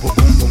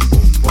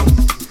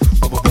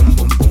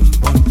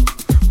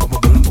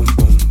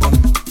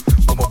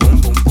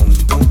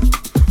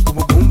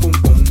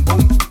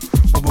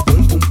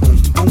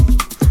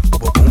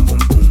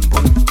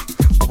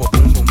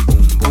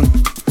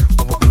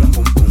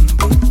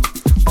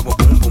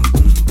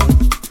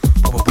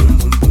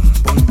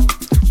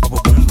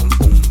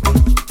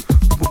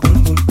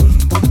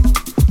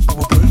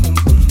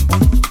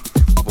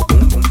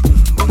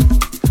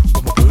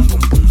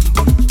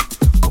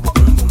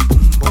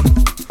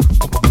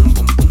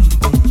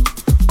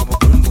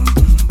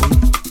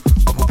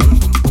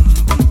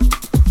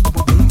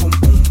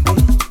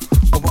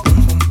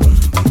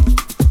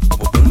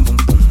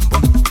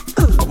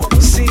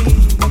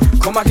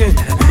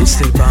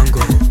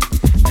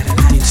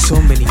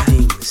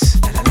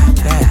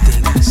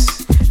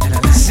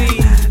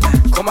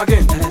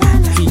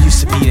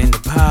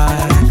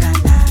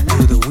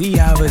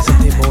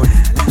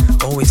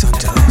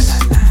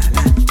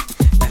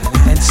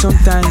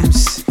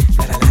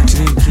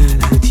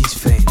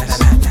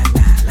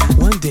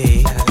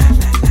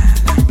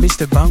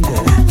 Mr. Bongo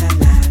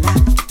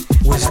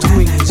was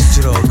doing his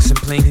drugs and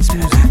playing his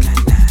music.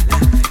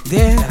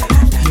 There,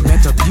 he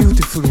met a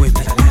beautiful woman.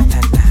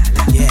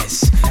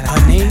 Yes,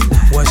 her name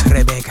was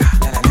Rebecca.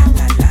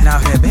 Now,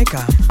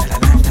 Rebecca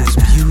was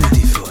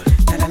beautiful.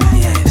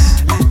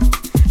 Yes.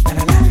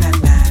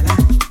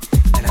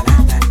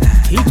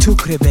 He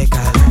took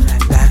Rebecca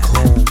back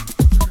home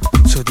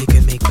so they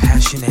can make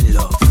passion and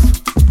love.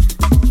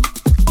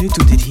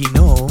 Little did he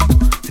know,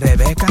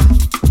 Rebecca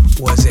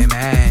was a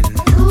man.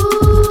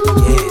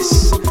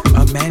 Yes,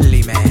 a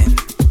manly man.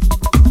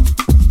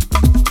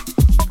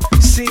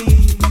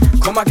 See,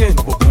 come again.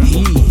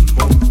 He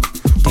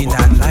did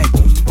not like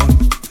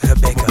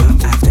Rebecca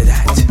after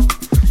that.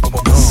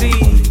 No.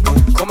 See,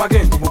 come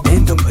again.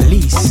 Then the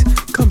police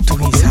come to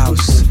his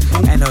house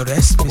and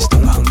arrest Mr.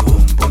 Bongo.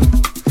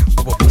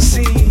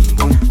 See,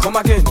 come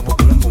again.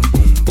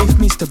 If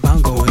Mr.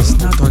 Bongo is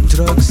not on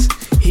drugs,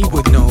 he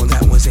would know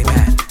that was a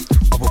man.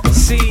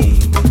 See,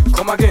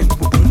 come again.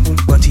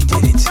 But he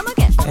didn't.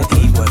 And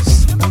he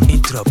was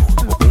in trouble.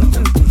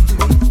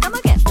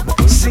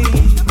 See,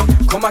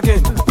 come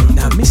again.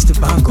 Now Mr.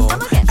 Bongo,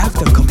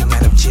 after coming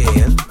out of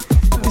jail,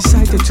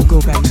 decided to go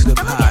back to the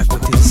park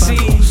with his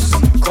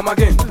bongos. Come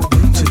again.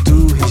 To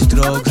do his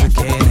drugs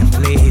again and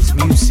play his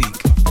music.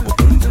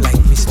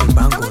 Like Mr.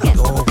 Bongo had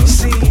always.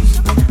 See,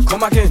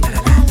 come again.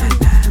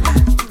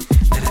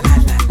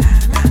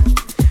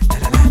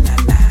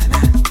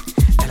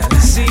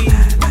 See,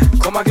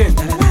 come again.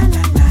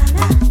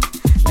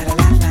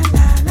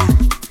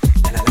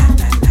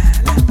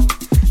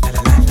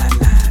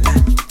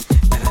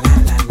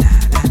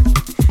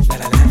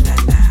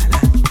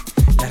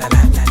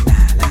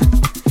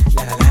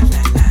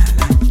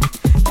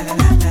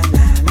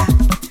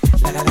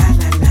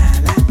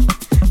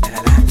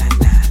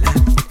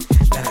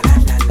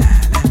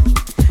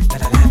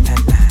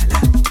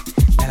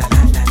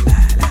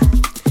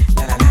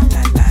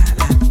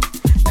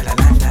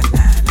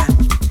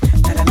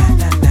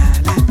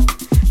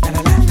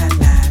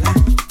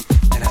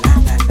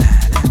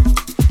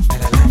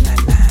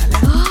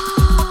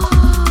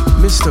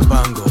 Mr.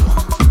 Bongo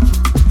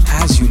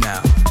has you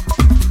now.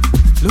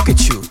 Look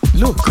at you,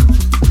 look.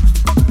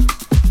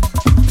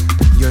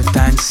 You're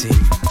dancing,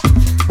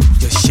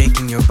 you're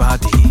shaking your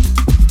body.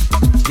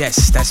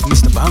 Yes, that's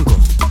Mr. Bongo.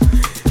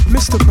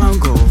 Mr.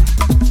 Bongo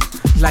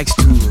likes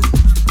to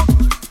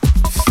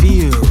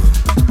feel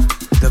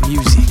the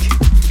music.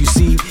 You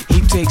see,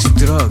 he takes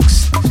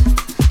drugs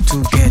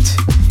to get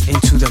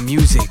into the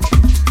music.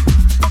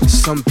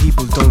 Some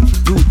people don't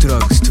do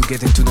drugs to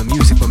get into the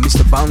music, but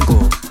Mr.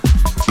 Bongo,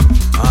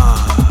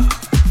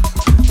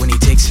 when he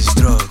takes his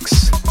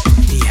drugs,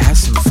 he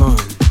has some fun.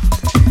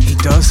 He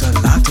does a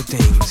lot of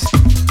things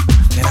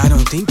that I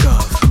don't think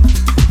of.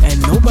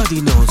 And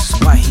nobody knows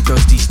why he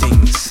does these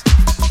things.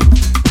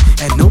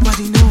 And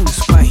nobody knows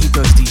why he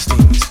does these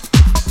things.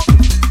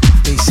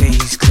 They say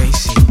he's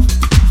crazy.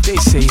 They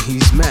say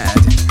he's mad.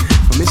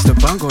 But Mr.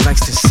 Bongo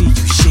likes to see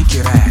you shake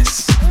your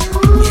ass.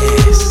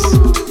 Yes.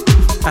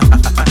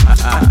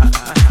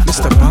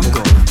 Mr.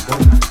 Bongo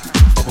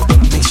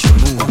makes you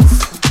move.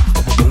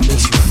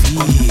 Makes you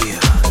feel,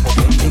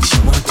 makes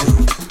you want to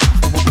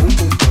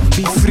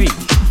be free.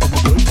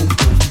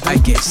 I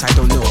guess, I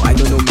don't know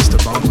Mr.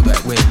 Bongo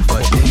that well,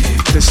 but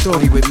the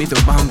story with Mr.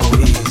 Bongo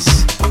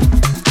is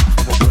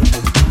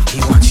he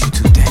wants you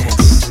to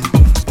dance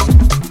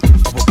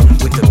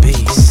with the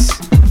bass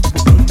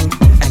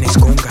and his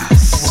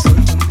congas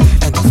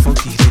and the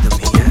funky rhythm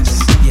he has.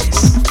 Yes,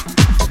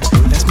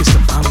 that's Mr.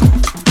 Bongo.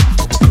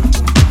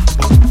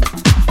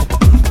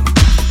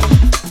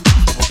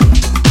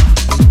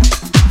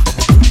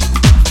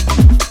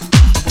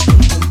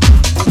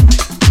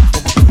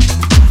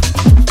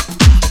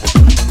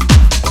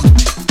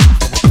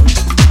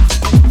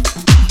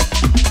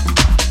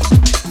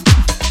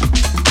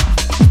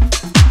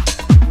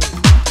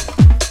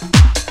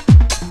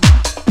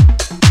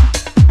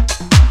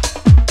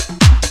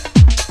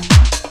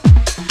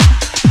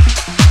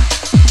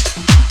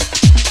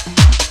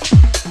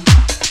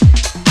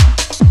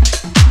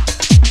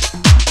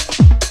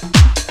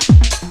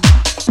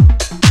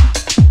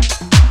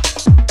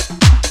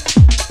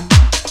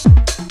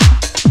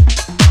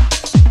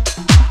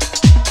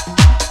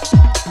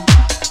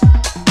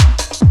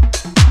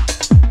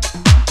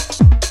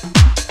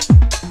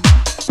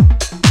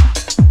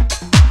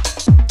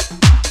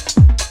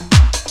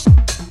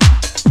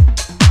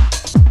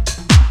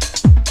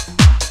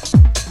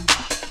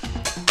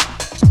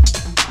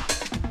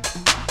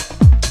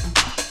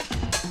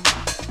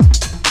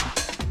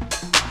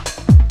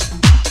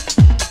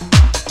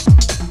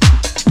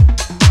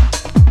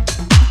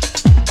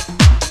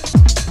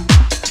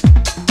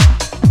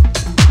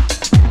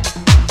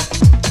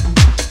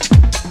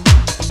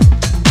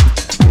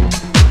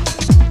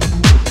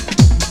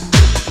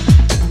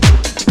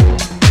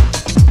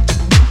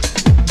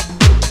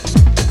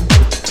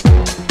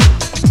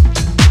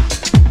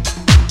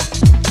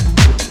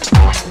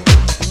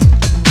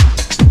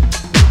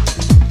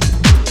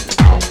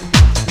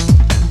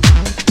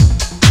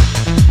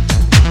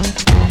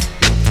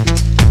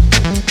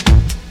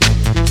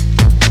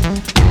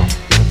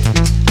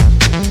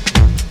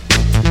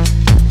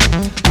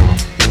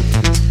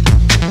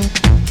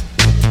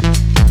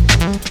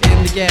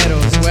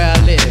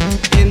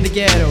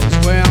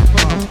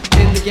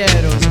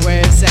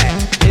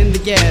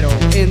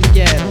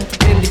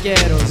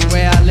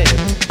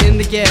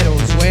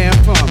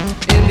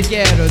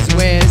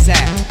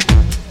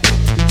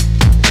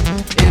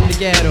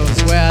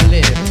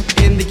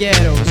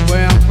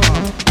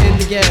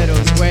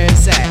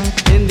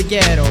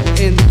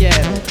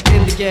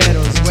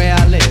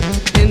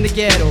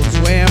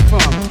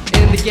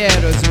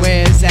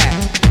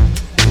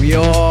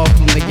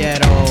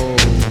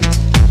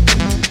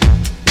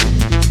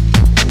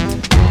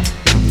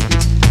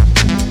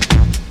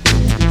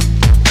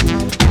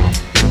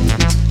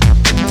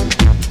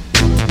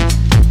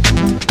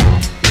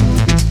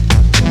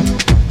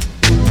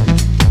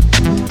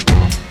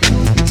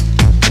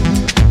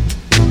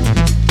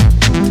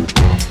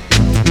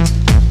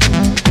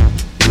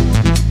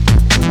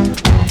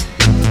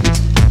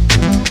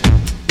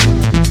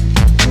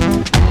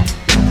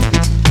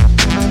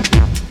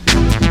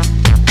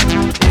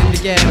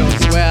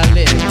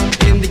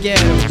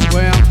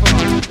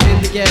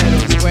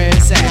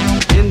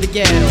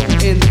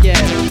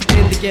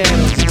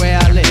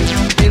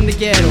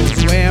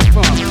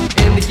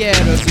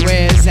 ghettos,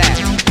 where it's at.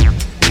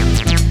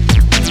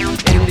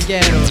 In the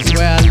ghettos,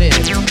 where I live.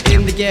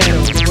 In the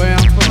ghettos, where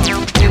I'm from.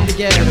 In the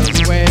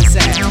ghettos, where it's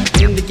at.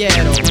 In the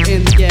ghetto,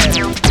 in the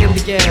ghetto, in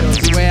the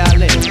ghettos, where I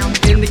live.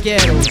 In the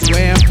ghettos,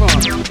 where I'm from.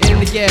 In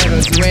the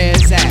ghettos, where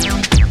it's at.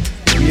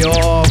 We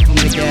all from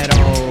the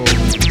ghetto.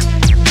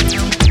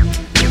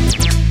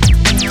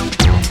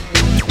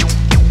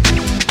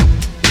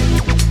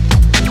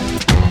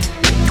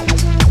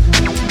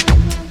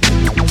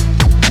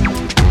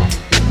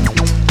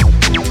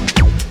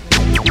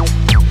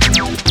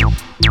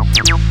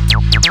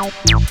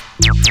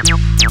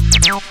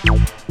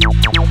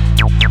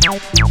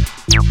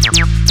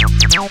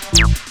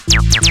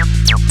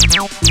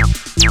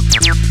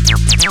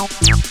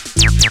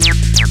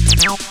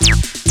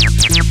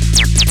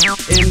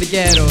 In the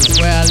ghettos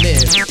where I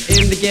live,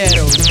 in the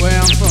ghettos where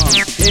I'm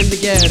from, in the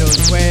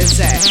ghettos where it's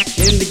at,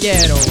 in the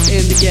ghetto,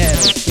 in the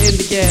ghetto, in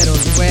the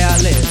ghettos where I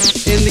live,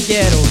 in the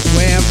ghettos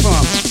where I'm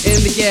from,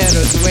 in the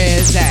ghettos where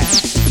it's at.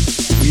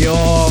 We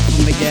all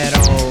from the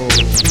ghetto.